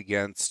come up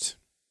against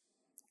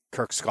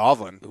Kirk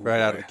Scovlin right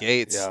out of the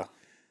gates. Yeah.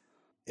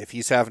 If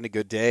he's having a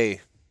good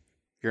day,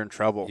 you're in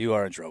trouble. You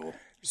are in trouble.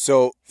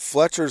 So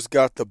Fletcher's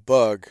got the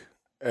bug,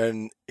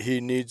 and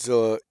he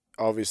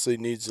obviously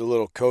needs a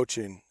little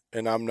coaching,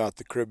 and I'm not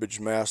the cribbage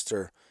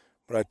master.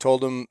 But I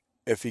told him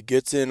if he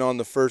gets in on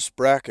the first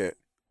bracket,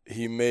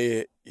 he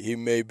may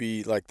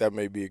be like, that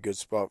may be a good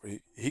spot.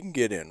 He can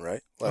get in,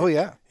 right? Like, oh,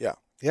 yeah. Yeah.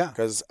 Yeah.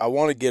 Because I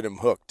want to get him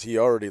hooked. He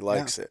already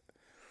likes it.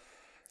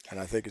 And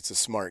I think it's a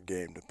smart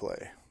game to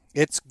play.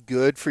 It's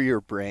good for your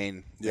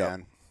brain, Yeah.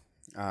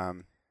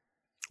 man.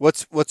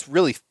 What's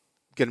really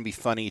going to be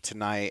funny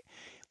tonight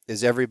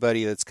is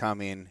everybody that's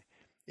coming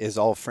is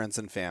all friends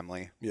and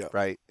family,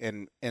 right?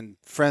 And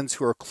friends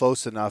who are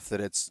close enough that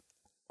it's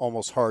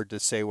almost hard to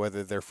say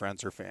whether they're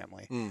friends or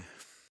family.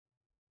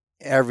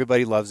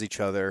 Everybody loves each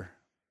other,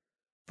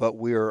 but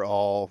we're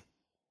all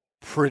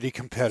pretty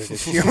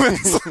competitive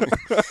humans.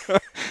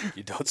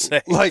 You don't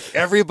say. Like,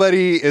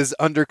 everybody is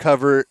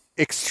undercover,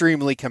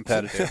 extremely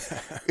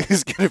competitive.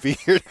 Who's going to be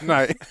here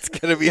tonight? It's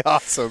going to be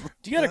awesome.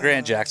 Do you got a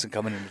Grant Jackson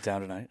coming into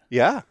town tonight?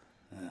 Yeah.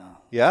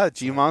 Yeah,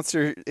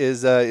 G-Monster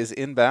is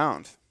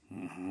inbound.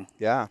 Mm-hmm.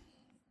 Yeah.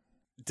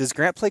 Does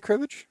Grant play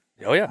cribbage?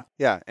 Oh, yeah.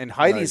 Yeah, and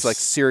Heidi's Nice. like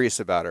serious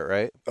about it,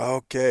 right?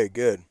 Okay,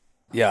 good.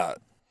 Yeah.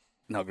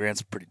 No,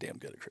 Grant's pretty damn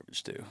good at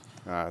cribbage, too.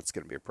 It's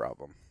going to be a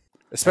problem.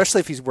 Especially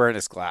if he's wearing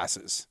his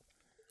glasses.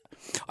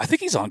 I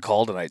think he's on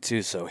call tonight,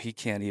 too, so he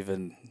can't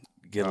even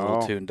get a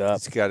little tuned up.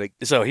 He's got to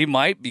So he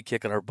might be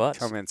kicking our butts.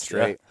 come in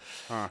straight.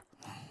 Huh.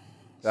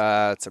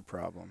 That's a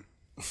problem.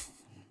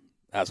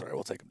 That's all right.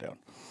 We'll take them down.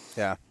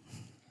 Yeah.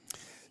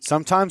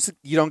 Sometimes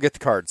you don't get the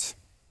cards.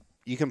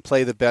 You can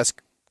play the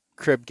best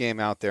crib game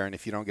out there, and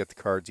if you don't get the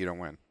cards, you don't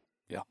win.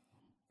 Yeah.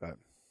 But,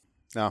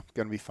 no,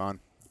 going to be fun.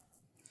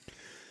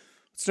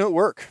 Let's do it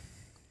work.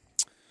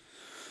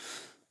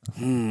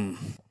 Trying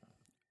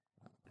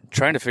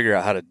to figure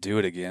out how to do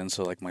it again.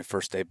 So, like, my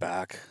first day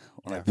back,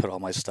 when I put all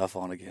my stuff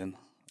on again.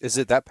 Is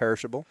it that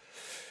perishable?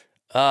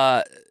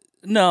 No.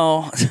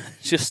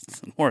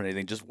 Just more than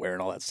anything, just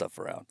wearing all that stuff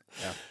around.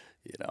 Yeah.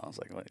 You know, I was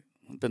like,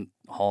 I've been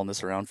hauling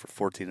this around for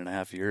 14 and a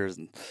half years,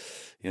 and,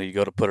 you know, you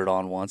go to put it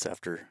on once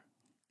after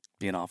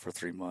being off for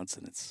 3 months,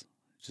 and it's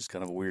just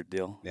kind of a weird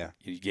deal. Yeah.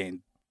 You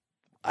gain,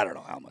 I don't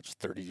know how much,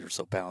 30 or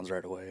so pounds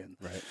right away. And,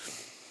 right.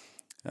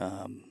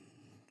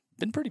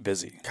 Been pretty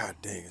busy. God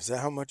dang, is that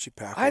how much you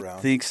pack I around?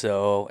 think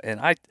so.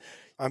 And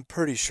I'm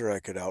pretty sure I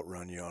could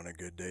outrun you on a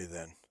good day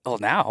then. Oh,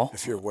 now?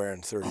 If you're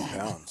wearing 30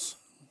 pounds.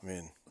 I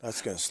mean,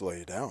 that's going to slow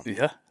you down.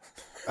 Yeah.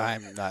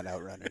 I'm not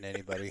outrunning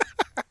anybody.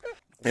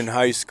 In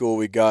high school,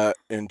 we got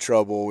in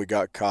trouble. We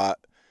got caught.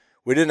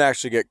 We didn't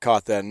actually get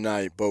caught that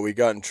night, but we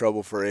got in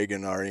trouble for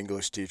egging our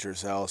English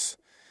teacher's house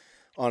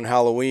on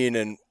Halloween,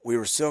 and we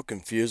were so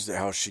confused at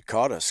how she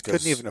caught us.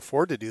 Couldn't even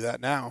afford to do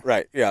that now.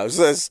 Right, yeah. It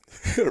was,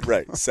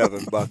 right,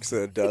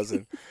 $7 a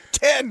dozen.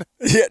 10.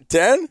 Yeah,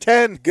 10?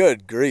 10.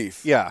 Good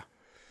grief. Yeah.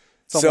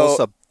 It's So- almost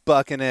a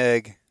buck an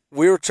egg.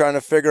 We were trying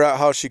to figure out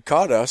how she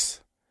caught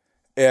us,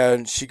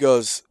 and she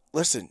goes,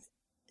 listen,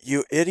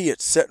 you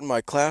idiots sit in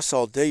my class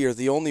all day. You're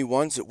the only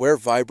ones that wear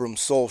Vibram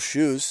Sole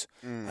shoes.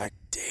 Like,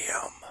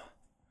 damn.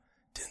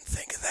 Didn't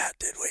think of that,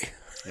 did we?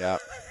 Yeah.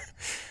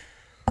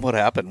 What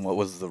happened? What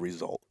was the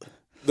result?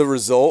 The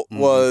result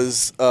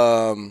was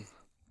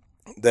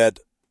that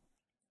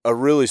a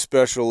really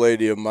special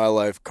lady of my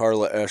life,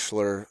 Carla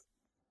Eschler,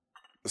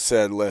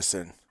 said,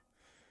 listen,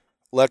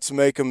 let's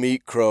make them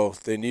eat crow.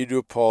 They need to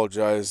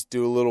apologize,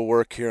 do a little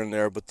work here and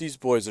there, but these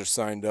boys are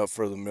signed up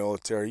for the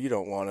military. You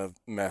don't want to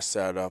mess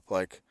that up.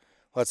 Like,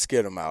 let's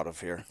get them out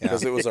of here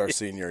because it was our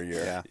senior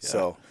year. Yeah.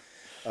 So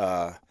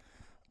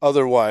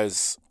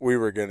otherwise, we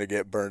were going to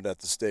get burned at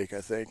the stake,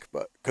 I think,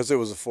 but because it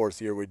was the fourth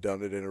year we'd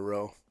done it in a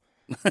row.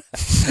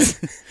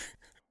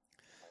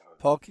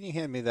 Paul, can you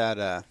hand me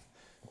that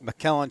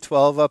McKellen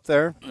 12 up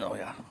there? Oh,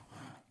 yeah.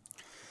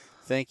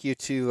 Thank you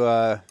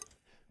to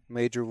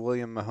Major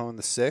William Mahone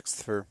VI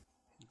for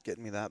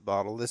getting me that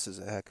bottle. This is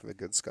a heck of a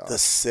good scotch. The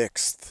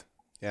sixth.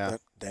 Yeah.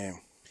 Damn.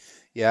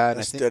 Yeah, and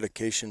That's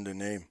dedication to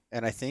name.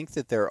 And I think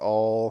that they're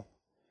all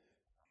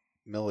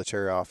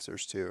military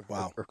officers too.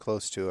 Wow. Or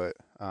close to it.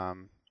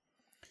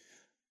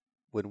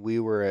 When we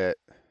were at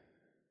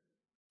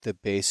the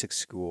basic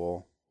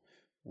school,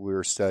 we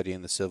were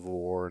studying the Civil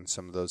War and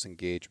some of those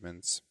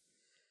engagements.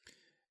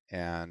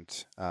 And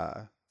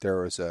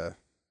there was I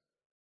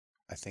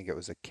think it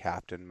was a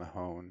Captain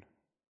Mahone.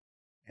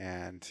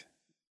 And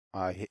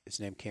his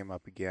name came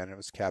up again. It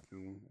was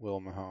Captain Will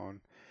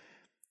Mahone.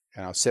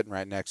 And I was sitting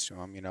right next to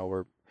him. You know,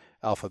 we're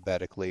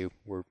alphabetically,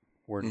 we're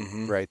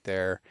right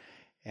there.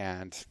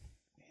 And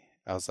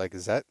I was like,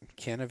 is that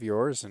kin of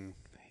yours? And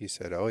he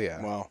said, oh,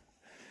 yeah. Wow.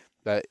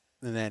 And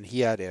then he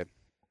had a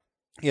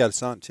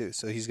son, too.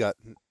 So he's got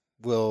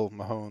Will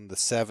Mahone the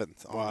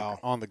seventh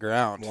on the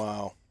ground.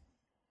 Wow.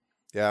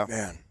 Yeah.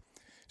 Man.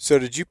 So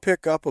did you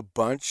pick up a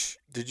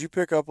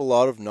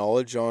lot of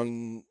knowledge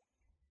on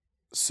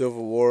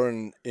Civil War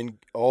and in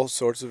all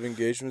sorts of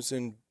engagements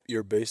in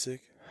your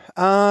basic?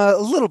 A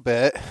little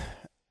bit.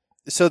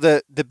 So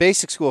the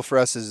basic school for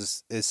us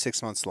is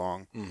 6 months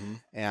long. Mm-hmm.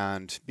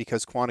 And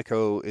because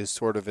Quantico is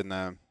sort of in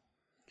the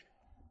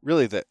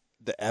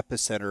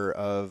epicenter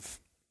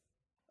of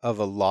a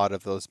lot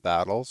of those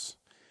battles,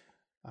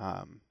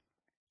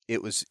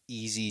 it was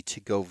easy to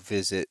go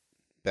visit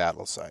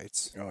battle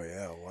sites. Oh,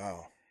 yeah.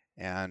 Wow.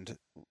 And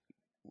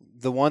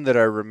the one that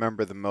I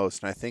remember the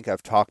most, and I think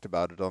I've talked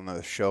about it on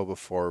the show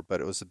before,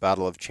 but it was the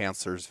Battle of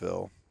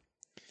Chancellorsville.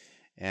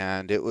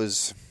 And it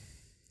was,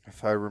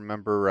 if I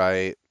remember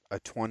right, a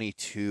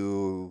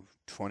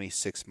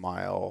 26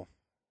 mile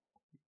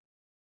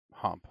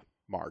hump,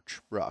 march,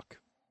 ruck,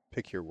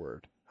 pick your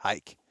word,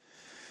 hike.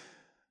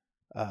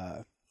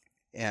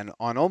 And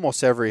on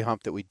almost every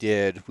hump that we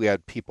did, we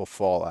had people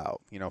fall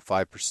out.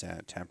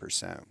 5%,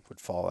 10% would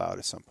fall out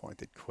at some point.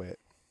 They'd quit.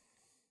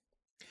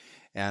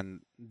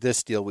 And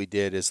this deal we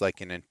did is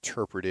like an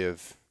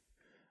interpretive,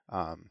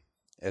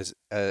 as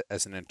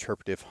an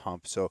interpretive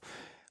hump. So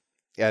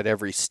at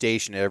every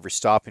station, at every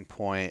stopping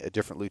point, a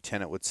different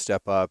lieutenant would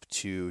step up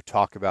to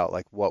talk about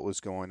like what was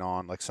going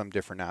on, like some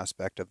different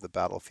aspect of the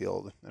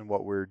battlefield. And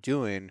what we were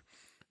doing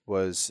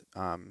was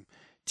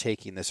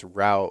taking this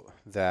route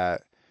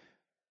that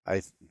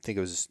I think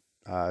it was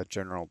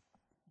General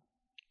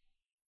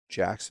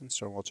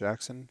Stonewall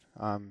Jackson,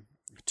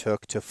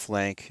 took to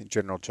flank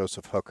General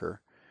Joseph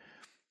Hooker.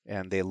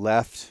 And they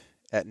left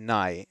at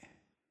night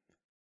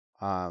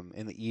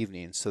in the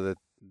evening so that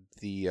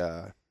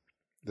the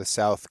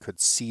South could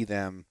see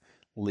them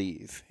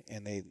leave.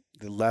 And they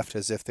left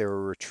as if they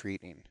were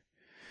retreating.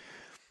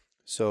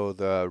 So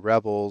the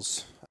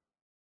rebels,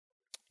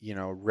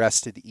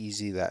 rested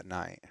easy that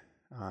night.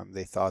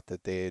 They thought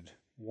that they had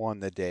won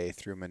the day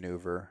through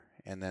maneuver,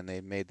 and then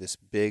they made this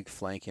big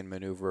flanking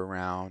maneuver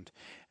around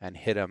and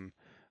hit him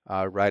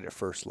right at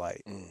first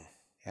light.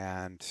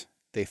 And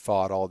they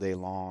fought all day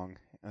long.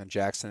 And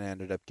Jackson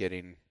ended up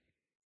getting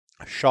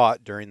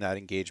shot during that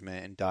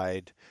engagement and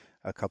died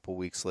a couple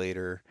weeks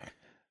later.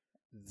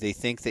 They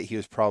think that he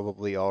was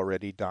probably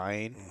already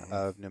dying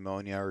of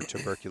pneumonia or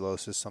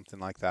tuberculosis, something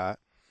like that.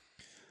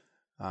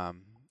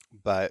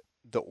 But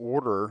the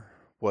order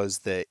was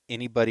that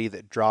anybody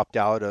that dropped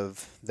out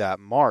of that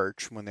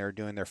march when they were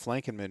doing their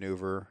flanking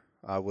maneuver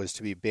was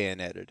to be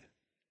bayoneted.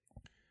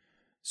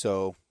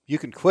 So you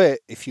can quit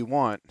if you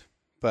want,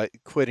 but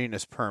quitting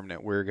is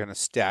permanent. We're going to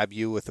stab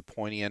you with the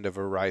pointy end of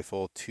a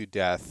rifle to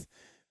death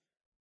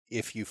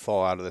if you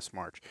fall out of this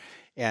march.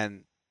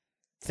 And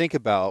think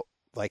about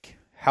like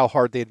how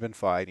hard they'd been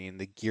fighting,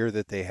 the gear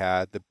that they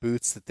had, the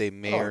boots that they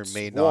may or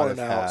may not have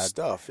had.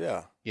 Stuff,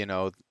 yeah. You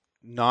know,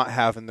 not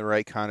having the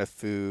right kind of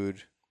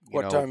food.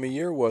 What time of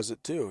year was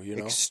it too?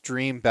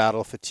 Extreme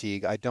battle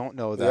fatigue. I don't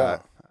know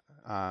that.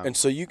 Yeah. And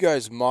so you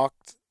guys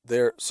mocked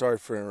their. Sorry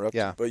for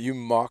interrupting. But you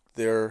mocked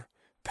their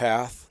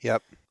path.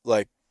 Yep.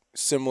 Like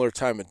similar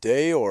time of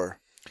day, or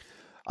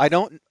I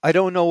don't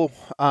know.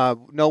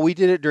 No, we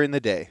did it during the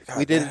day. God,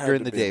 we did it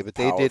during the day, but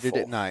they did it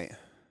at night.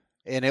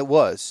 And it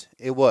was.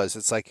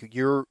 It's like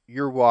you're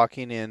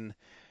walking in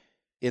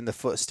the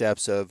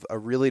footsteps of a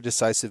really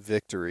decisive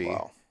victory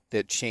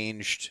that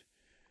changed.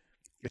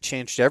 It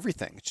changed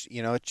everything.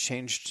 It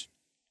changed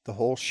the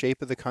whole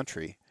shape of the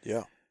country.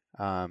 Yeah.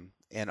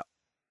 And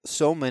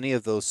so many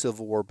of those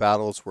Civil War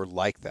battles were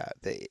like that.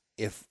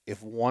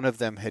 If one of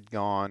them had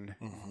gone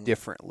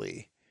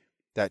differently,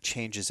 that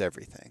changes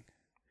everything.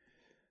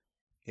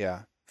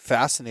 Yeah.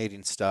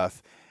 Fascinating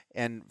stuff.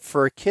 And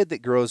for a kid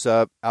that grows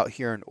up out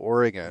here in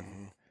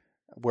Oregon,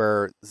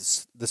 where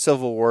the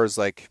Civil War is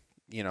like,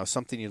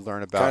 something you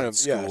learn about in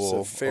school. Yeah,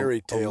 it's a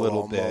fairy tale a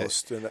little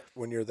almost bit.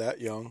 When you're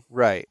that young.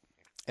 Right.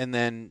 And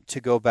then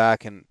to go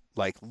back and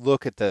like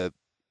look at the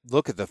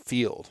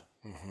field.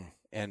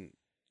 And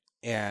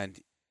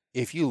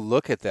if you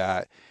look at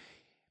that,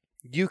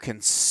 you can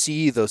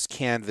see those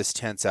canvas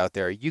tents out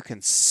there. You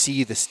can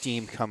see the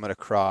steam coming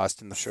across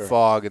and the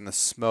fog and the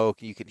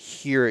smoke. You can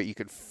hear it. You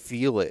can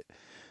feel it.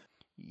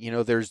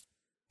 There's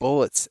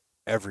bullets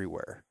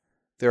everywhere.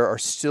 There are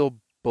still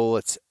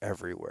bullets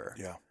everywhere.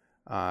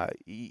 Yeah.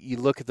 You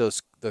look at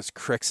those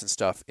cricks and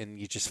stuff, and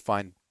you just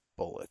find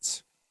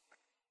bullets.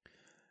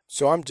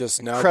 So I'm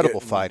just now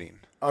incredible fighting.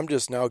 I'm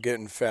just now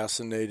getting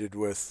fascinated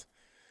with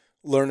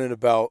learning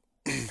about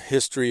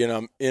history, and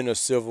I'm in a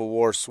Civil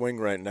War swing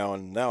right now.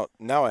 And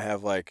now I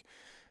have like,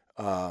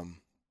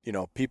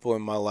 people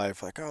in my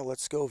life like, oh,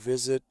 let's go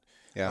visit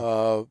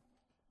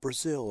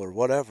Brazil or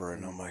whatever,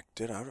 and I'm like,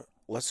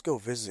 let's go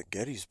visit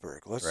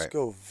Gettysburg. Let's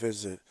go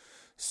visit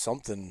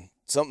something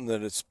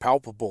that is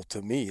palpable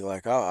to me.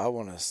 Like I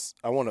want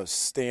to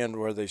stand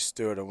where they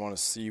stood. I want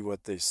to see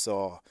what they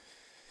saw.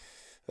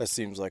 That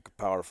seems like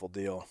a powerful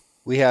deal.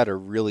 We had a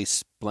really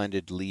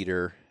splendid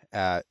leader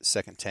at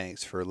 2nd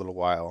Tanks for a little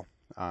while,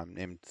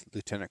 named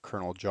Lieutenant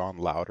Colonel John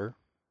Lauder.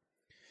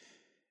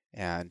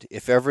 And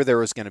if ever there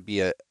was going to be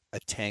a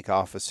tank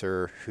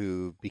officer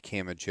who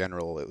became a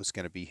general, it was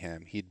going to be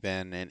him. He'd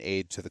been an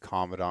aide to the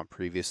commandant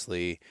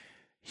previously.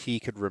 He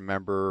could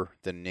remember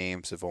the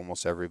names of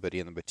almost everybody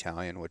in the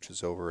battalion, which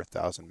was over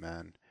 1,000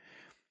 men.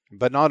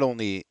 But not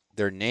only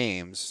their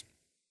names,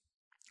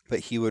 but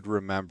he would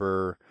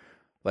remember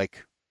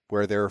like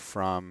where they're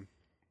from,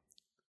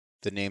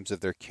 the names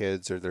of their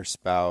kids or their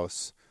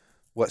spouse,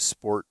 what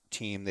sport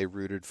team they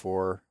rooted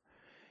for.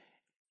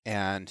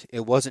 And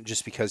it wasn't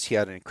just because he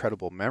had an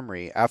incredible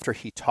memory. After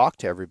he talked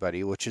to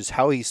everybody, which is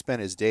how he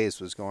spent his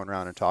days, was going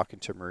around and talking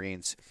to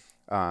Marines,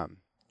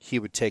 he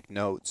would take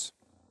notes.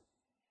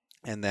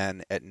 And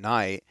then at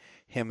night,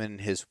 him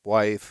and his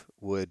wife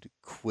would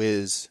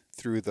quiz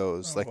through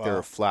those they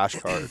were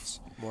flashcards.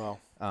 Wow.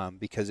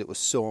 Because it was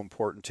so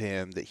important to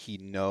him that he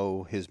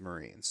know his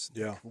Marines.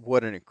 Yeah.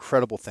 What an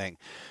incredible thing.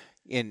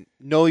 And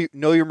know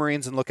your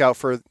Marines and look out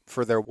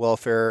for their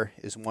welfare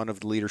is one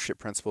of the leadership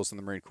principles in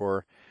the Marine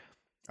Corps.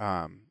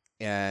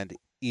 And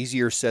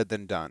easier said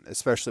than done,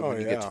 especially when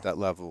you get to that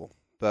level.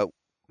 But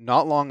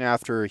not long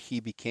after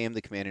he became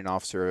the commanding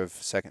officer of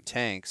 2nd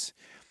Tanks,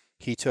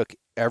 he took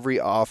every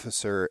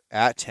officer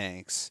at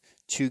Tanks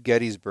to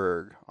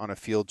Gettysburg on a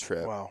field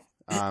trip. Wow.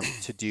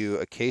 To do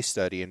a case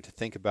study and to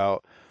think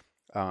about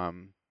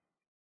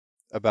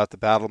the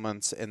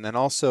battlements, and then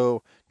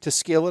also to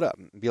scale it up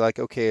and be like,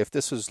 okay, if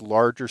this was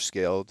larger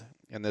scaled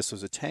and this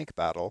was a tank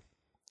battle,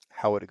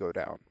 how would it go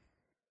down?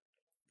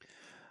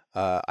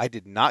 I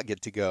did not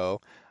get to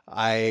go.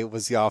 I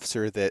was the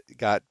officer that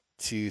got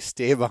to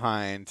stay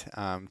behind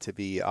to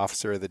be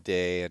officer of the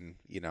day, and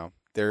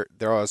there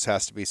always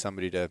has to be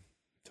somebody to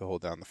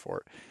hold down the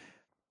fort.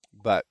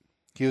 But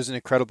he was an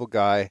incredible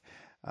guy,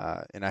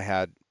 and I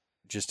had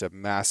just a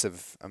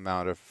massive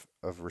amount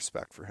of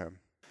respect for him.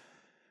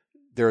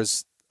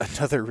 There's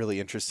another really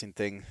interesting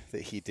thing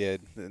that he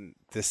did, and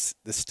this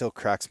still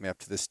cracks me up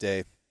to this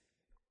day.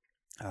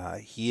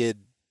 He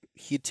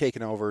he'd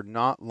taken over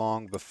not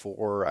long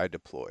before I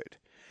deployed.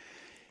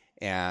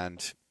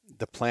 And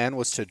the plan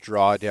was to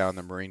draw down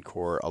the Marine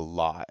Corps a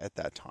lot at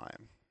that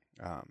time.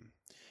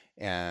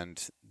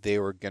 And they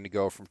were going to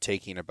go from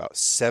taking about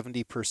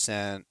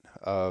 70%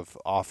 of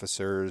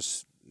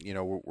officers,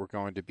 we're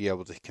going to be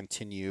able to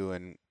continue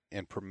and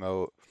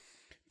promote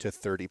to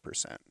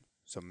 30%.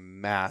 So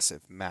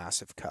massive,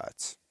 massive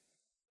cuts.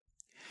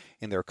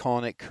 And they're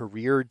calling it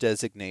career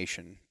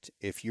designation.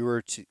 If you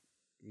were to,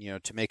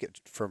 to make it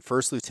from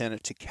first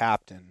lieutenant to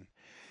captain,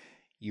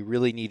 you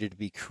really needed to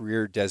be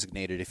career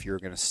designated if you were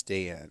going to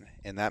stay in.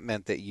 And that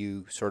meant that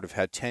you sort of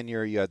had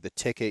tenure, you had the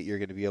ticket, you're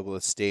going to be able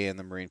to stay in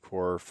the Marine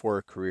Corps for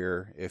a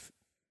career if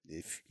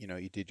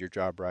you did your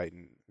job right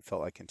and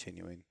felt like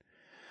continuing.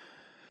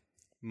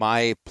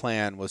 My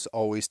plan was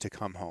always to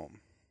come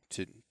home,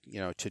 to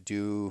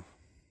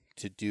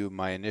do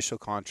my initial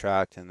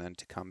contract and then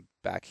to come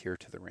back here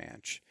to the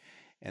ranch.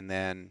 And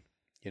then,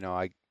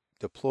 I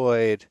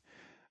deployed,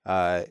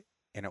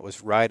 and it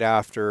was right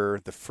after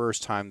the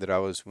first time that I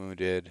was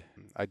wounded.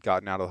 I'd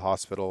gotten out of the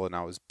hospital and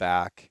I was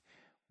back.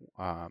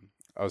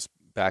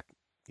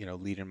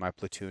 Leading my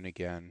platoon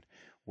again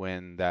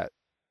when that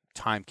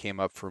time came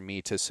up for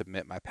me to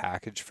submit my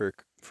package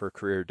for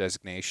career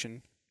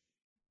designation.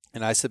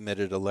 And I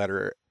submitted a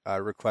letter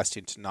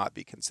requesting to not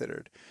be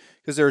considered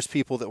because there was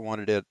people that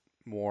wanted it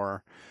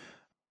more.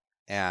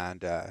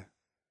 And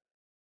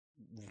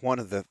one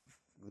of the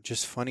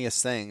just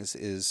funniest things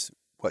is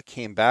what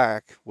came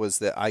back was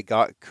that I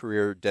got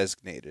career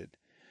designated,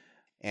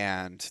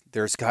 and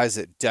there's guys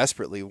that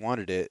desperately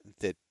wanted it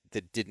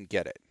that didn't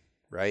get it,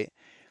 right?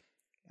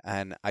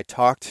 And I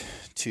talked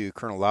to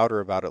Colonel Lauder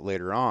about it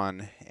later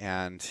on,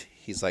 and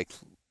he's like,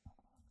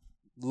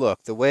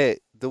 look, the way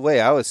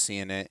I was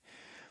seeing it,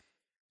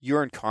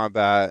 you're in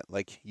combat,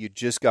 like you'd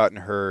just gotten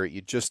hurt, you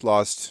just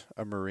lost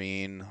a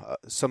Marine,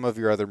 some of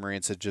your other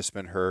Marines had just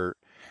been hurt.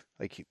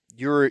 Like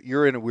you're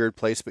in a weird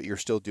place, but you're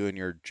still doing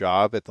your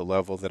job at the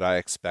level that I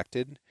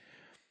expected,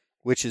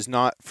 which is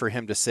not for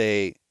him to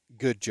say,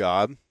 good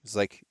job. It's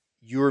like,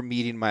 you're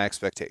meeting my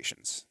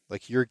expectations.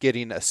 Like you're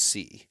getting a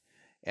C.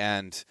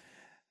 And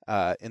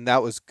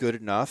that was good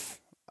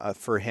enough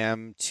for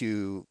him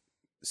to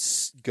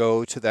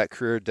go to that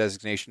career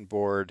designation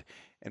board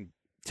and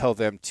tell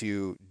them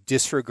to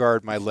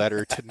disregard my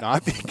letter to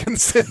not be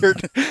considered.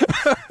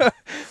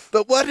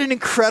 But what an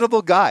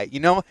incredible guy.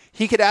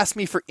 He could ask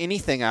me for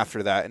anything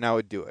after that and I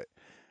would do it.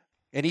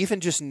 And even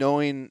just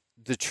knowing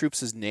the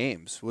troops'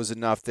 names was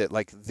enough that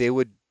like they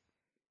would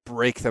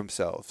break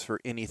themselves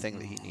for anything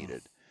that he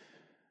needed.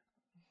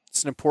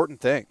 It's an important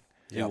thing.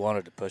 He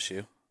wanted to push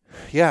you.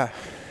 Yeah.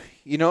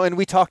 And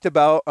we talked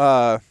about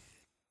a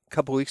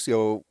couple weeks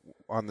ago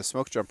on the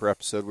Smoke Jumper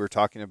episode, we were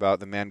talking about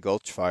the Man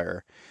Gulch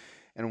fire.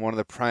 And one of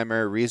the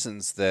primary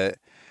reasons that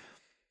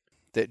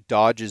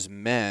Dodge's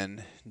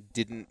men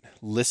didn't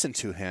listen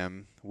to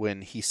him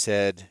when he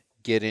said,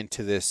 get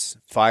into this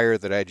fire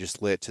that I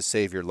just lit to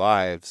save your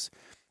lives,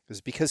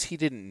 was because he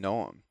didn't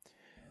know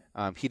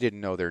them. He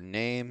didn't know their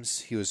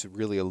names. He was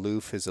really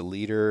aloof as a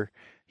leader.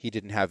 He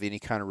didn't have any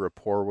kind of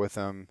rapport with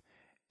them.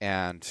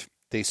 And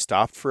they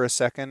stopped for a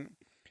second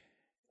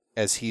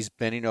as he's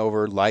bending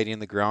over, lighting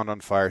the ground on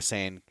fire,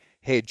 saying,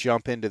 hey,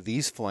 jump into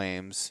these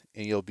flames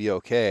and you'll be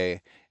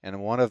okay. And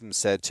one of them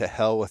said, to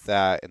hell with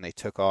that, and they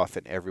took off,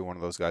 and every one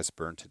of those guys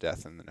burned to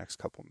death in the next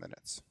couple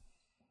minutes.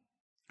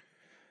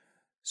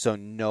 So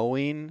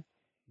knowing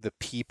the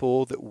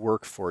people that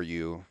work for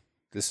you,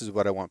 this is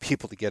what I want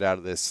people to get out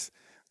of this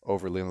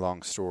overly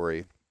long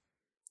story.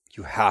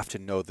 You have to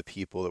know the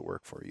people that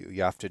work for you.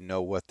 You have to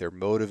know what their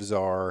motives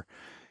are.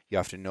 You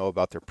have to know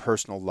about their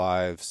personal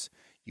lives.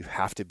 You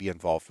have to be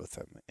involved with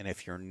them. And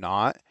if you're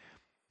not,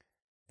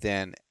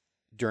 then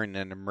during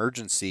an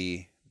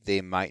emergency,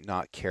 they might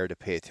not care to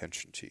pay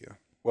attention to you.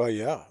 Well,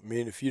 yeah. I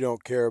mean, if you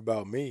don't care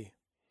about me,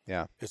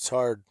 yeah, it's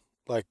hard.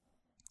 Like,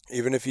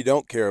 even if you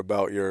don't care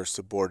about your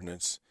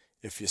subordinates,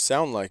 if you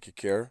sound like you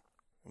care,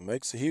 it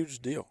makes a huge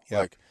deal. Yep.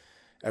 Like,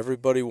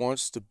 everybody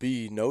wants to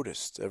be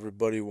noticed.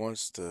 Everybody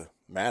wants to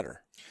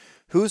matter.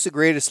 Who's the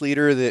greatest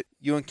leader that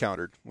you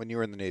encountered when you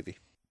were in the Navy?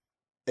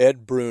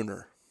 Ed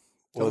Bruner.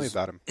 Tell me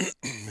about him.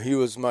 He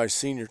was my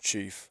senior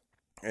chief,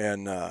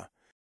 and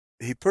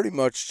he pretty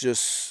much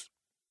just,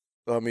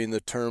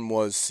 the term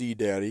was Sea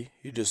Daddy.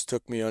 He just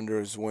took me under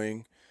his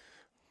wing.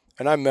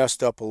 And I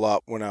messed up a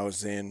lot when I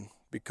was in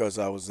because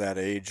I was that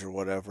age or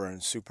whatever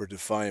and super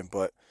defiant.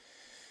 But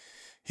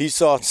he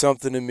saw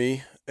something in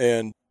me,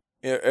 and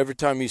every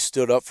time he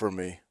stood up for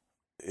me,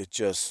 it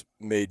just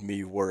made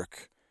me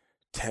work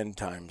 10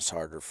 times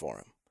harder for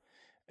him.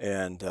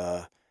 And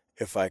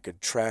if I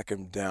could track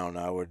him down,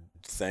 I would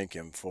thank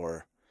him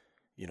for,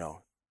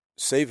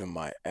 saving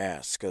my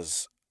ass,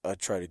 because I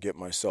try to get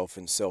myself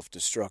in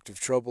self-destructive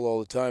trouble all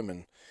the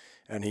time,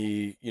 and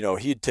he,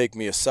 he'd take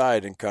me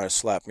aside and kind of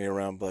slap me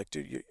around, be like,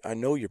 dude, I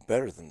know you're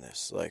better than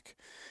this,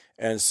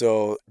 and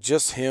so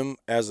just him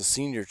as a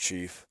senior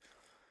chief,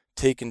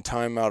 taking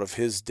time out of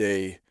his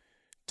day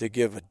to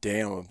give a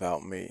damn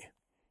about me,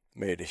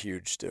 made a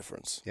huge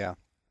difference. Yeah.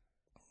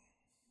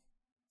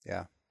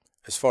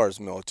 as far as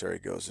military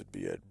goes, it'd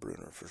be Ed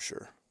Bruner for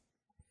sure.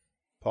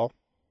 Paul,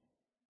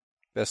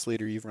 best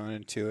leader you've run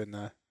into in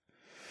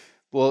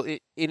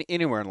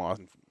anywhere in law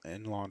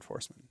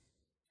enforcement.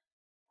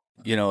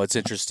 It's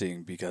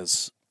interesting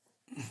because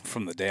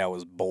from the day I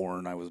was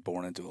born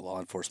into a law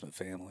enforcement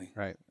family.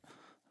 Right.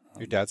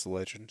 Your dad's a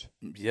legend.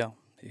 Yeah,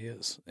 he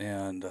is.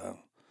 And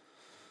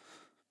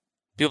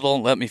people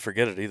don't let me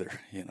forget it either,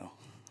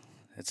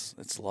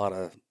 It's a lot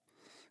of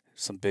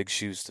some big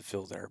shoes to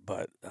fill there.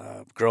 But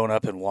growing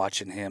up and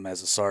watching him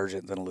as a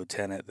sergeant, then a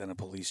lieutenant, then a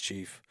police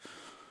chief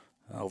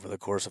over the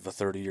course of a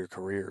 30-year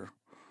career,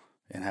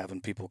 and having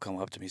people come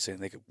up to me saying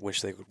they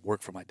wish they could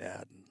work for my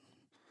dad.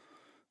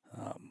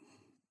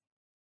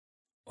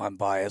 I'm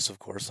biased, of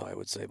course, so I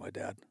would say my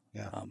dad.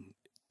 Yeah.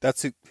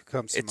 That's who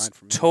comes to mind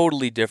for me. It's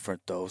totally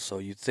different, though. So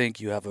you think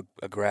you have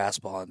a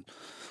grasp on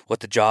what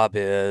the job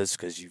is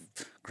because you've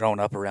grown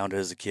up around it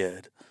as a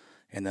kid,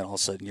 and then all of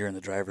a sudden you're in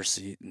the driver's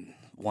seat, and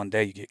one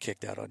day you get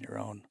kicked out on your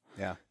own.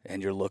 Yeah.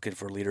 And you're looking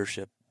for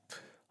leadership.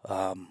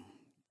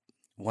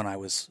 When I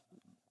was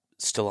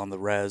still on the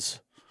res,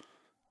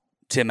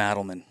 Tim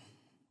Adelman,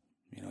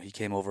 he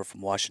came over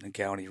from Washington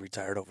County,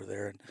 retired over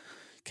there, and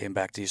came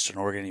back to Eastern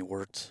Oregon. He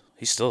worked.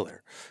 He's still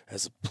there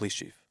as a police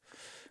chief.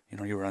 He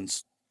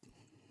runs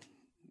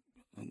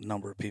a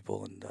number of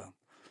people, and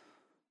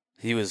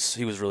he was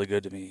really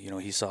good to me.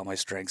 He saw my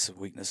strengths and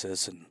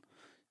weaknesses, and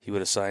he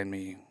would assign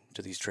me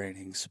to these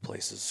trainings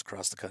places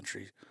across the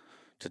country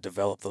to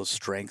develop those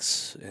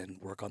strengths and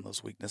work on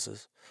those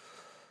weaknesses.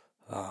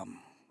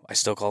 I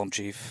still call him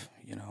chief,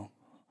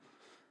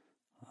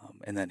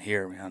 and then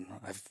here, man,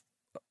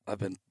 I've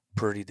been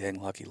pretty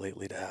dang lucky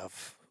lately to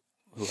have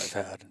who I've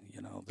had.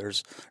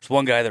 There's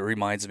one guy that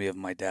reminds me of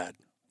my dad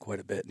quite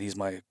a bit, and he's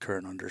my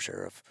current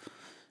undersheriff,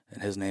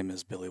 and his name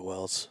is Billy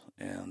Wells,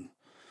 and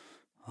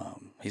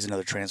he's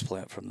another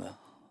transplant from the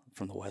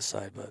west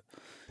side, but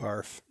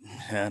barf.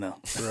 Yeah, I know,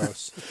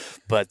 Gross.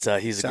 But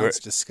Sounds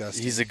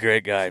disgusting. He's a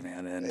great guy,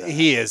 man, and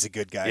he is a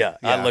good guy. Yeah,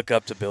 I look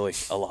up to Billy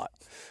a lot,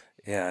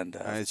 and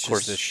it's of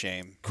course, just a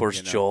shame. Of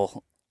course,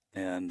 Joel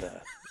and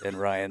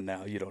Ryan.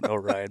 Now you don't know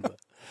Ryan,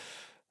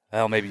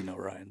 but maybe you know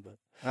Ryan, but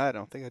I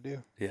don't think I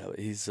do. Yeah,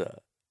 he's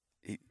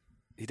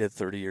he did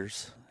 30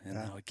 years, and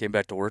he came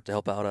back to work to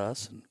help out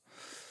us, and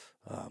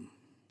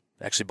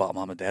actually bought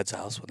Mom and Dad's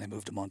house when they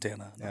moved to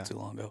Montana not too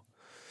long ago.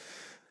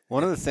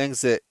 One of the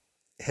things that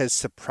has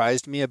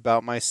surprised me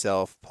about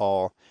myself,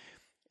 Paul,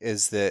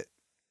 is that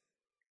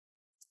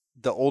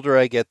the older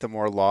I get, the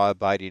more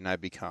law-abiding I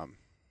become.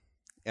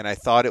 And I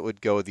thought it would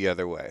go the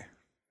other way.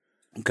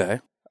 Okay.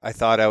 I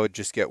thought I would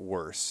just get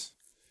worse.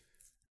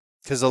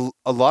 Because a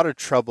lot of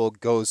trouble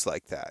goes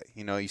like that.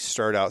 You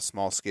start out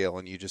small scale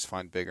and you just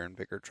find bigger and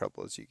bigger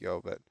trouble as you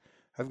go. But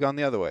I've gone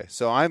the other way.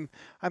 So I'm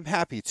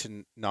happy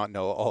to not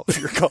know all of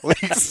your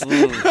colleagues.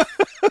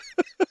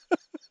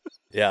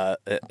 Yeah,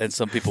 and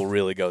some people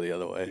really go the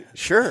other way.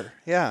 Sure,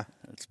 yeah.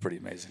 It's pretty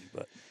amazing.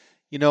 But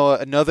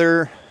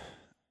another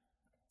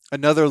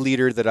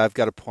leader that I've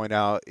got to point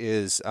out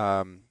is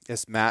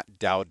Matt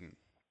Dowden.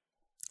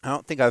 I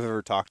don't think I've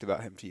ever talked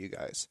about him to you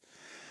guys,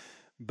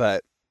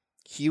 but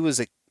he was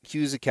a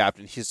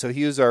captain.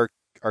 He was our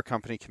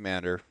company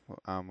commander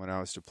when I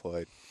was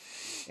deployed,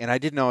 and I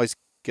didn't always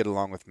get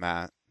along with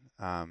Matt,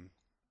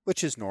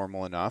 which is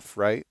normal enough,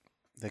 right?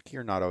 Like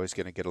you're not always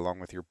going to get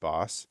along with your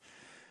boss.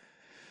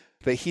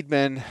 But he'd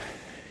been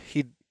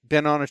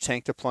on a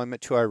tank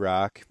deployment to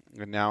Iraq,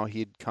 and now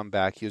he'd come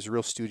back. He was a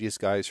real studious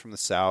guy. He's from the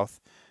South,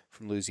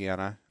 from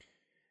Louisiana.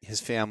 His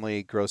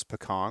family grows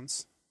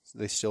pecans. So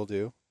they still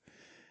do.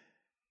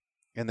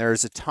 And there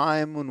was a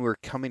time when we were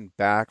coming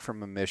back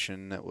from a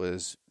mission that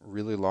was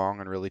really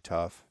long and really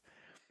tough,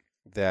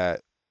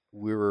 that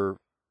we were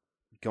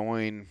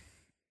going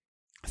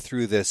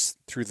through this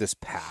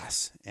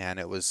pass, and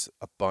it was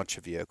a bunch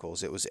of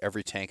vehicles. It was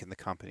every tank in the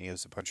company. It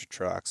was a bunch of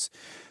trucks.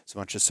 It was a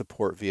bunch of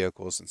support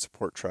vehicles and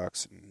support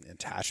trucks and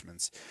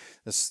attachments.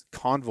 This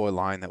convoy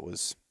line that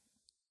was,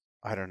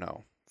 I don't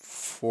know,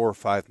 4 or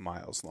 5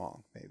 miles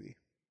long, maybe.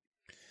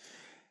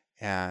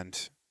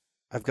 And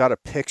I've got a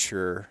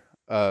picture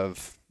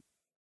of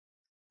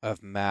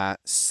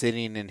Matt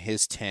sitting in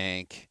his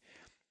tank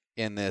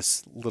in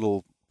this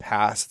little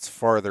pass that's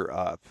farther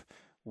up,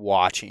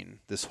 watching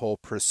this whole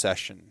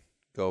procession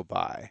go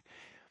by.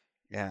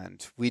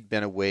 And we'd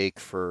been awake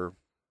for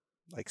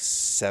like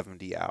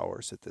 70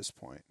 hours at this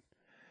point.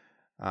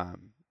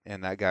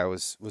 And that guy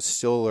was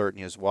still alert, and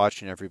he was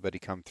watching everybody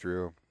come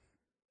through.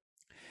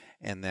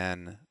 And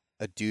then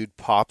a dude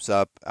pops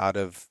up out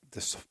of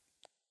this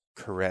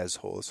Carez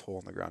hole, this hole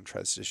in the ground,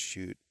 tries to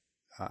shoot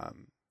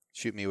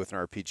me with an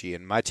RPG.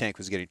 And my tank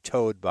was getting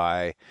towed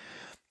by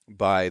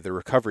the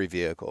recovery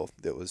vehicle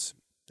that was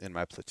in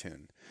my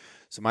platoon.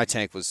 So my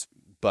tank was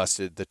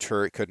busted. The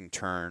turret couldn't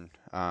turn.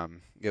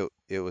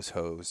 It was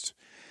hosed.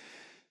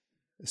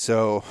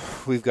 So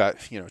we've got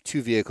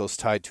 2 vehicles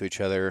tied to each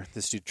other.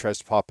 This dude tries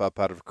to pop up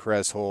out of a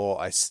Carez hole.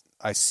 I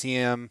see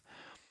him.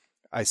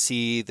 I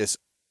see this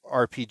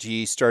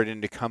RPG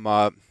starting to come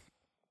up.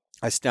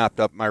 I snapped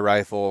up my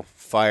rifle,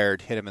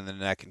 fired, hit him in the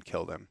neck, and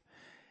killed him.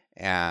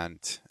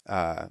 and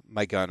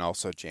my gun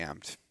also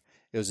jammed.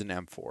 It was an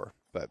M4,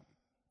 but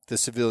the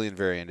civilian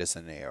variant is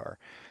an AR.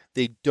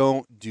 They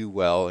don't do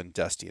well in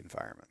dusty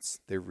environments.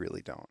 They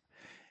really don't.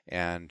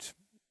 And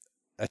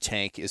a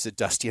tank is a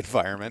dusty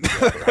environment,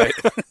 right?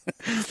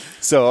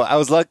 So I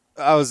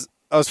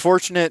was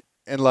fortunate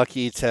and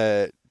lucky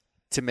to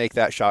make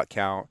that shot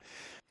count.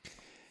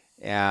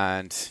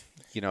 And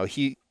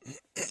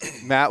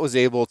Matt was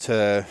able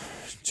to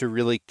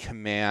really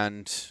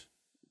command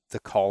the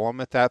column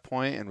at that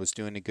point and was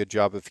doing a good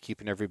job of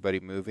keeping everybody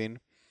moving.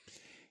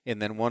 And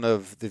then one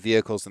of the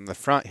vehicles in the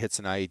front hits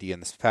an IED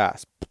in this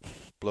pass,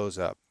 blows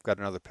up. Got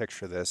another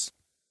picture of this.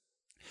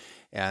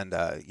 And,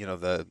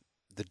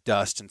 the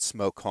dust and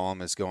smoke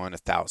column is going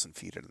 1,000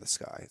 feet into the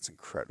sky. It's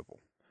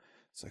incredible.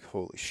 It's like,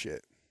 holy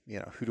shit.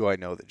 Who do I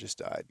know that just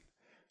died?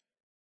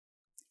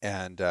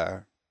 And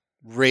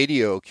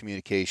radio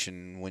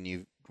communication when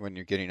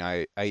you're getting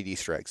IED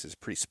strikes is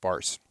pretty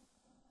sparse.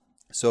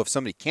 So if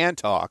somebody can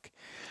talk,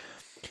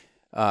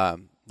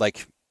 the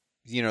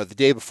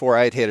day before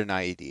I had hit an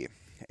IED,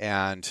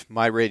 and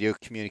my radio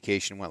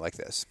communication went like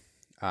this.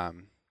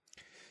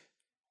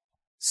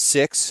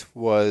 6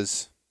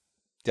 was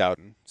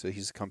Dowden, so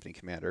he's the company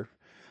commander.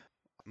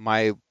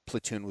 My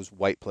platoon was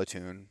white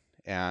platoon,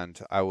 and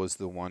I was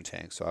the 1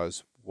 tank, so I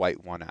was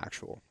white 1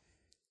 actual.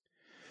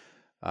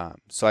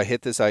 So I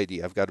hit this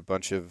IED. I've got a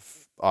bunch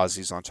of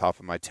Aussies on top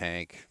of my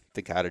tank. I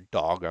think I had a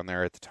dog on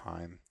there at the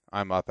time.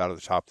 I'm up out of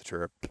the top of the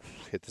turret,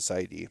 hit this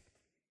IED.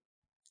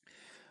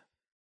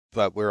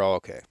 But we're all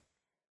okay.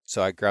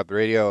 So I grabbed the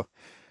radio,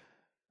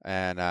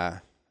 and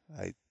I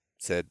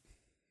said,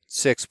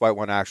 6, white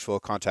 1 actual,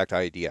 contact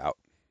IED out.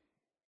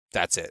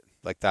 That's it.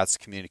 That's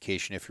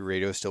communication if your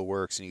radio still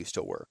works and you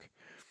still work.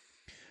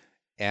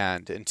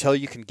 And until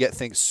you can get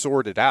things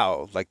sorted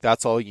out,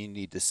 that's all you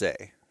need to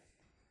say.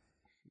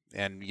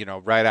 And,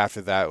 right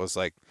after that, it was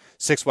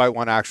 6, white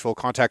 1 actual,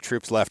 contact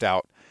troops left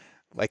out.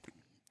 A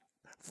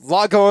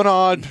lot going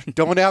on.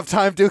 Don't have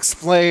time to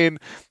explain.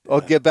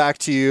 I'll get back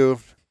to you.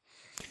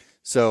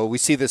 So we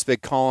see this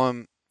big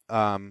column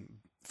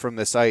from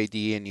this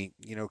IED, and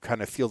you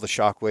kind of feel the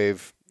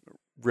shockwave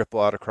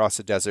ripple out across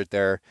the desert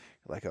there.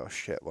 You're like, oh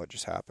shit, what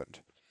just happened?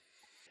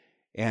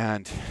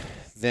 And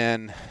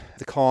then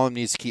the column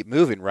needs to keep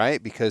moving,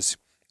 right? Because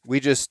we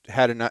just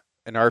had an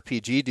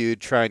RPG dude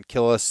try and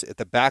kill us at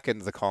the back end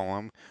of the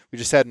column. We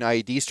just had an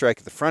IED strike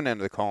at the front end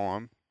of the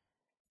column.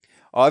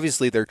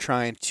 Obviously, they're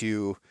trying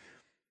to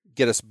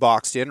get us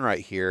boxed in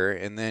right here,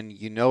 and then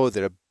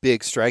that a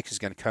big strike is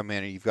going to come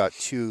in, and you've got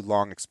 2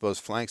 long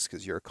exposed flanks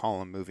because you're a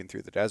column moving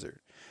through the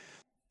desert.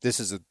 This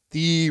is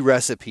the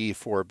recipe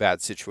for a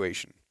bad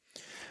situation.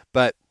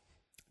 But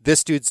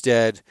this dude's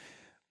dead.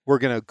 We're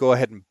going to go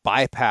ahead and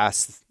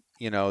bypass,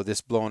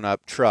 this blown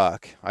up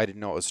truck. I didn't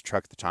know it was a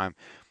truck at the time.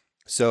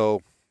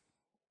 So,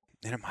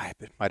 and it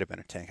might have been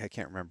a tank. I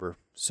can't remember.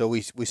 So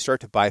we start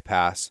to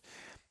bypass,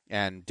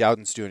 and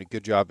Dowden's doing a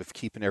good job of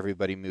keeping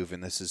everybody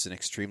moving. This is an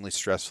extremely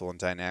stressful and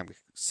dynamic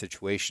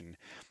situation.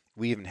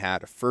 We even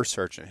had a first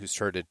sergeant who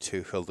started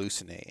to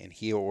hallucinate, and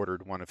he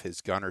ordered one of his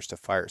gunners to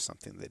fire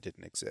something that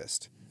didn't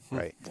exist.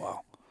 Right?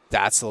 Wow.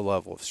 That's the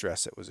level of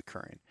stress that was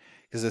occurring.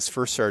 Because this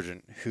first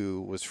sergeant,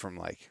 who was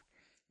from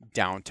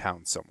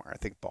downtown somewhere, I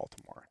think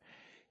Baltimore,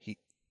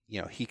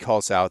 he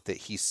calls out that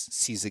he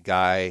sees a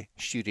guy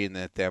shooting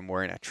at them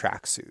wearing a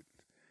tracksuit.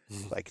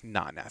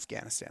 Not in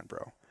Afghanistan,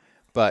 bro.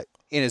 But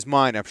in his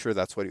mind, I'm sure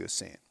that's what he was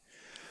saying.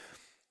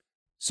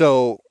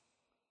 So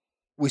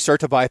we start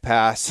to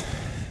bypass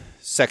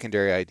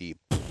secondary ID.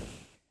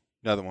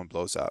 Another one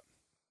blows up.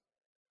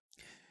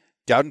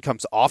 Dowden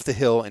comes off the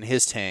hill in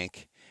his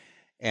tank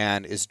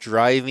and is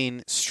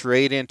driving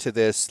straight into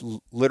this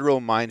literal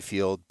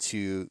minefield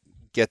to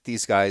get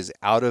these guys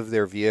out of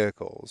their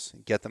vehicles,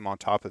 get them on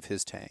top of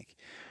his tank.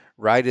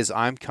 Right as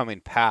I'm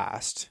coming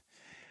past,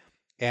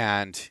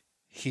 and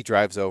he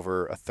drives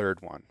over a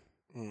third one.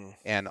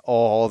 And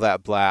all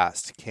that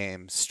blast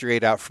came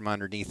straight out from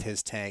underneath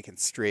his tank and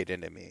straight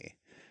into me.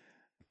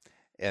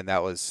 And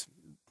that was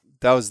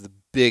the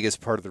biggest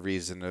part of the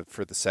reason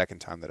for the second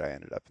time that I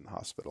ended up in the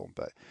hospital.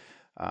 But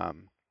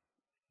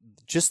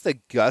just the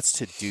guts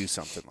to do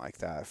something like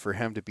that, for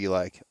him to be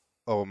like,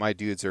 oh, my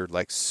dudes are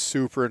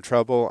super in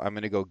trouble. I'm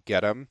going to go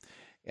get them.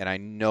 And I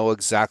know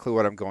exactly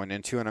what I'm going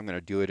into, and I'm going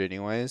to do it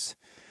anyways.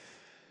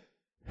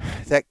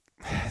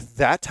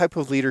 That type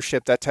of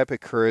leadership, that type of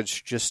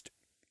courage just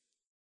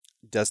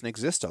doesn't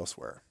exist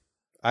elsewhere.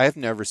 I have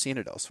never seen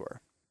it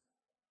elsewhere.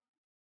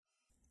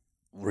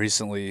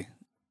 Recently,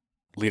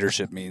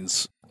 leadership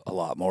means a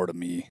lot more to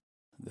me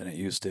than it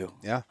used to.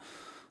 Yeah.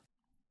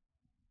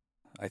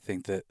 I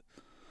think that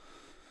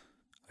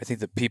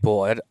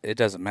people, it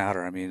doesn't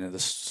matter. I mean, the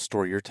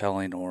story you're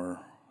telling,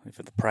 or if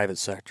it's the private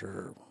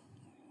sector,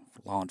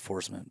 law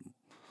enforcement,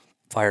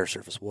 fire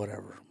service,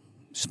 whatever,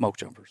 smoke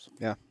jumpers.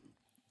 Yeah.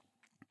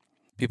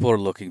 People are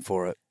looking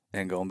for it.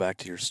 And going back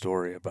to your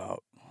story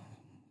about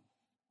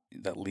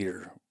that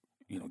leader,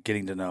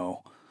 getting to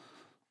know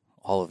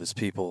all of his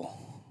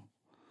people,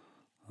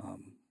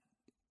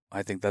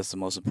 I think that's the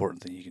most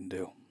important thing you can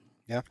do.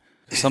 Yeah.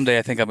 Someday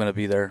I think I'm going to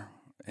be there,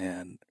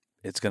 and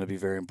it's going to be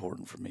very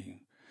important for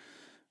me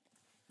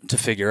to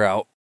figure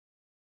out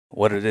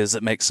what it is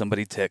that makes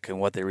somebody tick and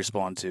what they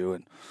respond to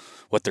and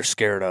what they're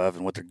scared of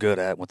and what they're good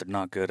at and what they're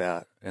not good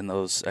at. And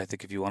those, I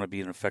think if you want to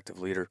be an effective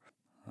leader,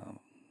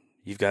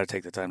 you've got to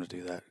take the time to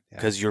do that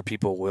because your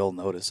people will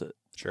notice it.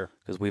 Sure.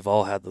 Because we've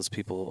all had those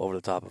people over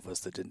the top of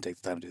us that didn't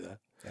take the time to do that.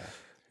 Yeah.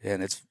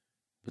 And it's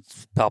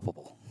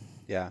palpable.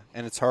 Yeah.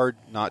 And it's hard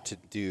not to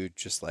do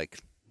just like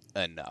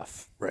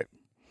enough. Right.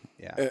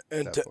 Yeah.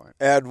 And to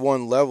add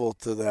one level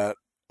to that,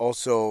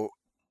 also,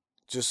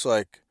 just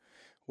like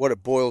what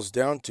it boils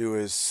down to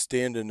is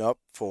standing up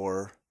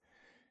for,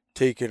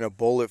 taking a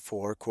bullet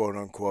for, quote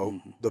unquote,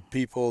 the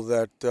people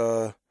that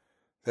are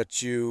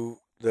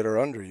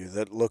under you,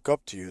 that look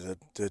up to you,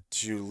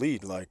 that you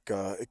lead. Like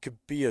it could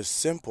be as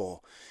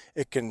simple.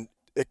 It can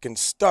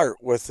start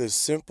with as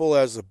simple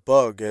as a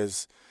bug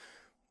as,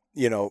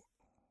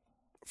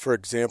 for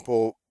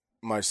example,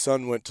 my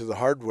son went to the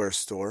hardware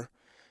store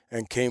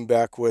and came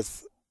back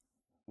with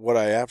what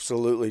I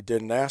absolutely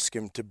didn't ask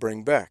him to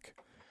bring back.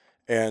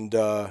 And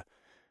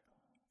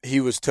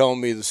he was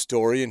telling me the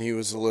story, and he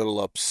was a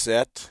little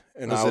upset.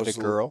 And was it a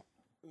girl?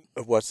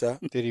 What's that?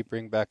 Did he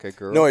bring back a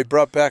girl? No, he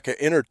brought back an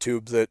inner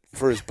tube that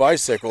for his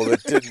bicycle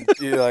that didn't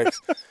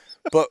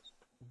But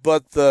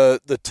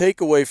the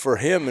takeaway for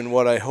him and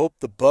what I hope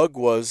the bug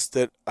was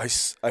that I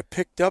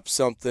picked up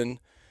something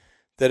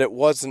that it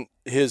wasn't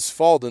his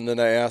fault, and then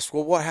I asked,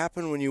 well, what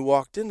happened when you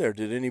walked in there?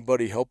 Did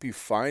anybody help you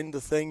find the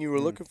thing you were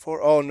looking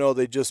for? Oh no,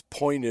 they just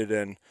pointed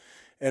and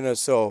at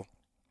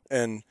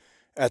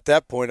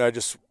that point I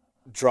just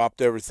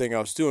dropped everything I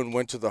was doing,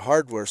 went to the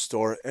hardware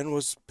store, and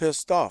was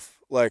pissed off.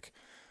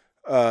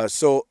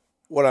 So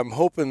what I'm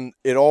hoping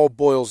it all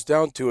boils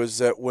down to is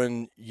that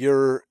when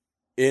you're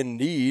in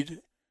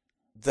need,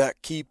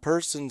 that key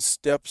person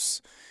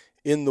steps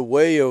in the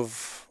way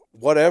of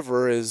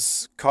whatever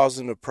is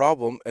causing a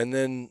problem, and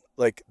then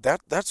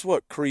that's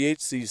what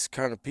creates these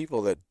kind of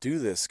people that do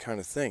this kind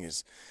of thing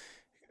is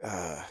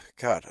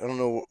God, I don't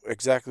know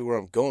exactly where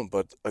I'm going,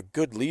 but a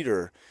good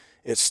leader,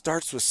 it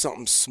starts with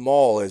something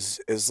small as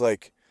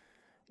like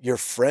your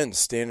friend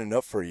standing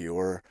up for you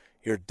or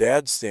your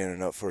dad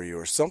standing up for you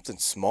or something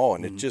small,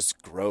 and it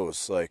just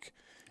grows. Like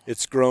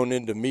it's grown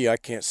into me. I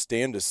can't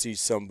stand to see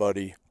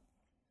somebody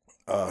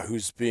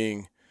who's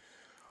being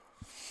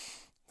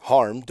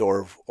harmed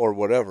or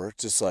whatever.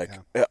 It's just like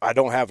I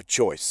don't have a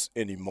choice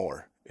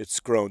anymore.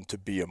 It's grown to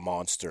be a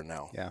monster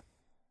now. Yeah.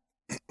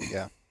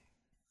 Yeah.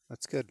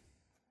 That's good.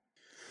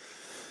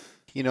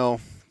 You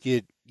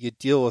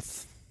deal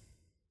with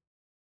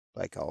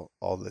like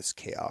all this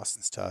chaos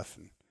and stuff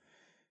and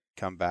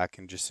come back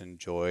and just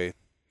enjoy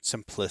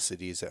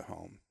simplicities at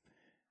home.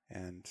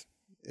 And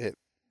it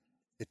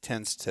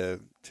tends to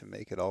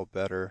make it all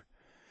better.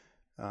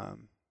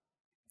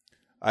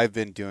 I've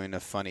been doing a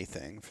funny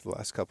thing for the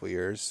last couple of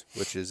years,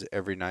 which is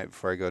every night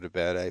before I go to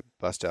bed, I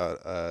bust out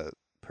a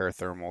pair of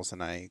thermals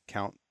and I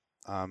count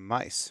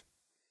mice.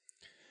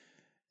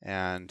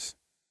 And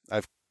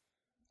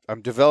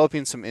I'm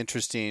developing some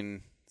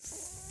interesting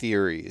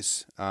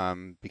theories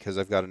because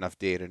I've got enough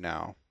data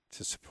now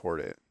to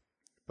support it.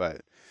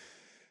 But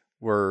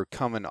we're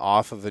coming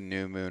off of a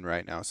new moon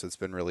right now, so it's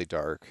been really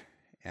dark.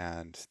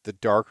 And the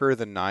darker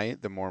the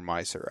night, the more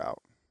mice are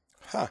out.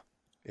 Huh.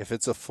 If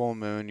it's a full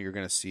moon, you're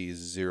going to see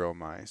 0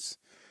 mice.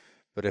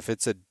 But if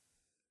it's a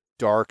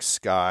dark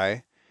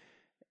sky,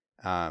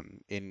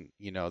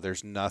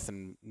 there's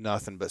nothing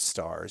but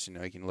stars.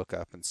 You can look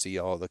up and see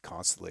all the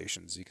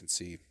constellations. You can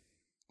see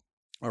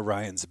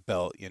Orion's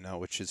belt,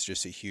 which is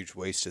just a huge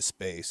waste of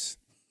space.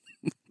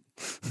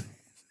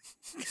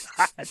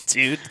 God,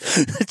 dude,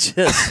 it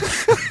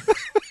just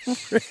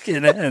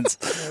freaking ends.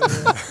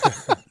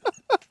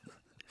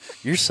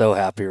 You're so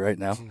happy right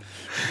now.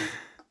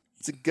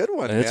 It's a good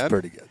one, It's man.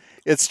 pretty good.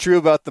 It's true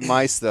about the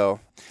mice,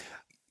 though.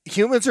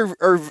 Humans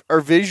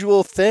are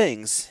visual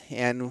things,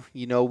 and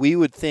we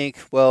would think,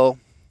 well,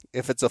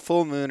 if it's a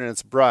full moon and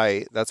it's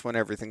bright, that's when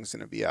everything's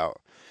going to be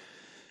out.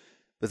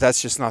 But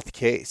that's just not the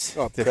case.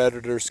 Oh,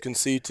 predators can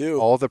see too.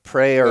 All the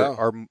prey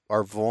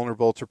are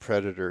vulnerable to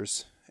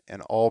predators,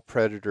 and all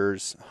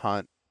predators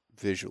hunt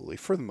visually.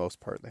 For the most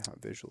part, they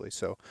hunt visually.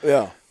 So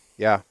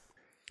yeah.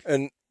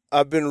 And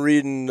I've been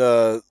reading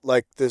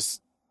like this,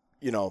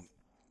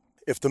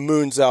 if the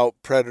moon's out,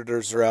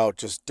 predators are out,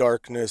 just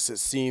darkness. It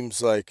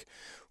seems like,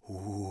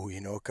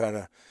 kind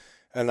of.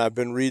 And I've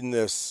been reading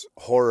this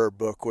horror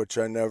book, which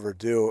I never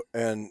do.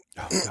 And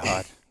oh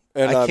God,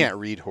 and I can't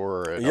read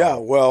horror at all. Yeah,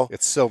 well,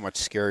 it's so much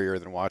scarier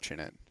than watching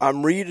it.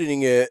 I'm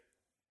reading it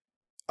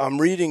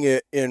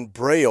in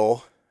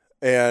Braille,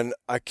 and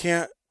I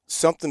can't.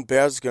 Something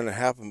bad's going to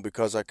happen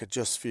because I could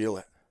just feel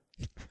it.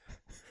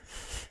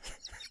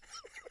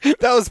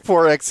 That was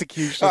poor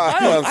execution.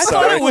 I'm I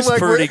sorry. thought it was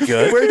pretty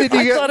good. Where did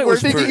you get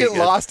good.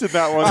 lost in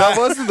that one? That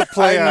wasn't the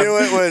plan. I knew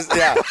it was.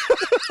 Yeah,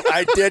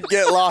 I did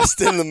get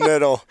lost in the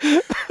middle,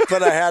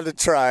 but I had to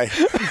try.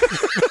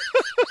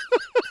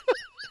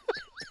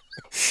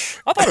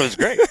 I thought it was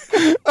great.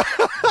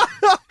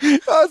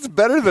 That's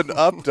better than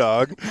Up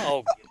Dog.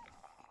 Oh,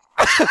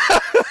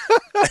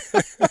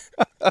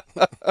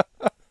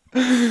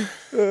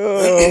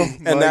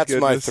 And that's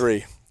my goodness.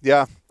 3.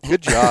 Yeah,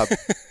 good job.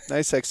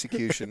 Nice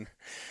execution.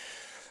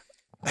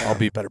 I'll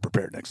be better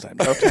prepared next time.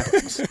 Okay.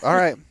 All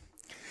right.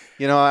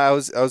 I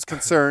was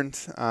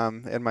concerned,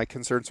 and my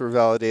concerns were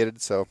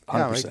validated. So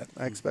yeah, 100%.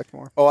 I expect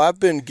more. Oh, I've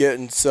been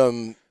getting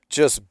some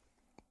just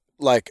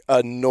like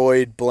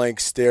annoyed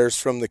blank stares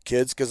from the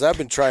kids because I've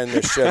been trying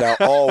this shit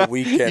out all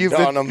weekend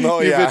on them.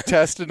 Oh, you've yeah. been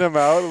testing them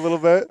out a little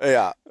bit.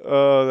 Yeah.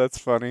 Oh, that's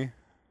funny.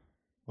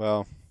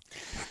 Well,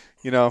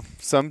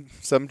 some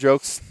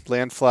jokes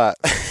land flat.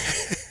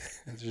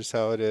 That's just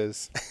how it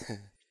is.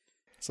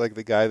 It's like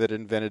the guy that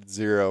invented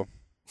zero.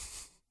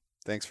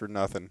 Thanks for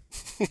nothing.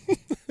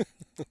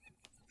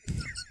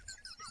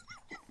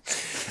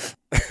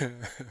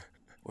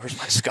 Where's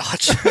my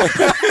scotch?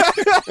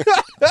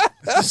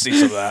 Let's see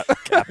some of that,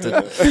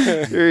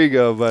 Captain. Here you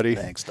go, buddy.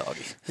 Thanks,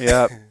 doggy.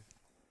 Yeah.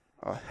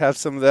 I'll have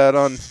some of that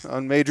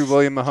on Major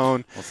William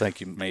Mahone. Well,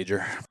 thank you,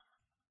 Major.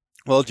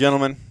 Well,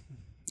 gentlemen,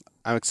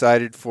 I'm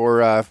excited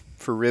for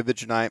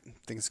ribbage night. I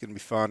think it's going to be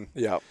fun.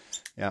 Yeah.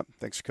 Yeah.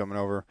 Thanks for coming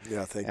over.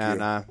 Yeah, thank you.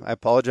 And I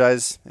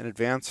apologize in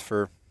advance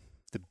for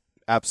the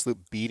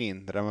absolute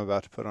beating that I'm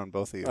about to put on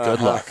both of you.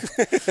 Good luck.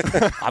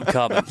 I'm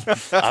coming.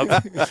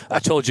 I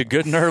told you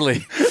good and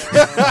early.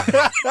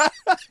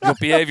 You'll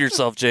behave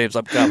yourself, James.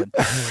 I'm coming.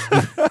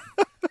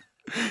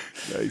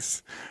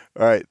 Nice.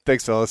 All right.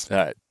 Thanks, fellas. All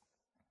right.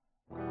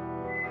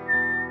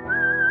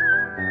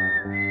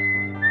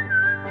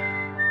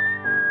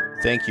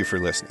 Thank you for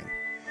listening.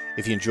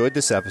 If you enjoyed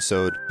this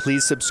episode,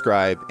 please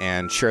subscribe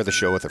and share the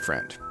show with a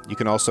friend. You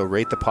can also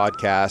rate the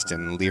podcast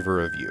and leave a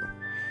review.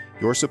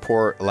 Your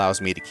support allows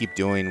me to keep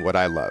doing what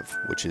I love,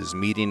 which is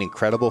meeting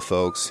incredible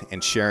folks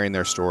and sharing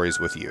their stories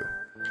with you.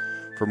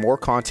 For more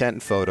content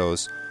and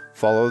photos,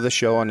 follow the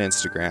show on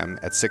Instagram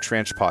at Six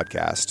Ranch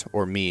Podcast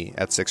or me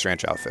at Six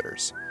Ranch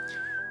Outfitters.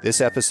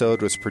 This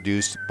episode was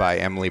produced by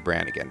Emily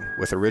Brannigan,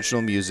 with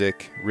original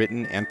music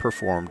written and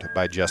performed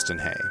by Justin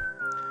Hay.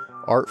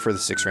 Art for the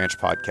Six Ranch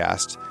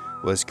Podcast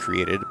was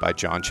created by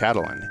John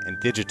Chatelain and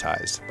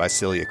digitized by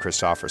Celia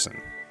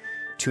Christofferson.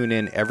 Tune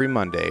in every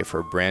Monday for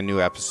a brand new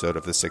episode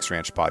of the Six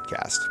Ranch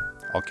Podcast.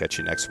 I'll catch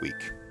you next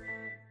week.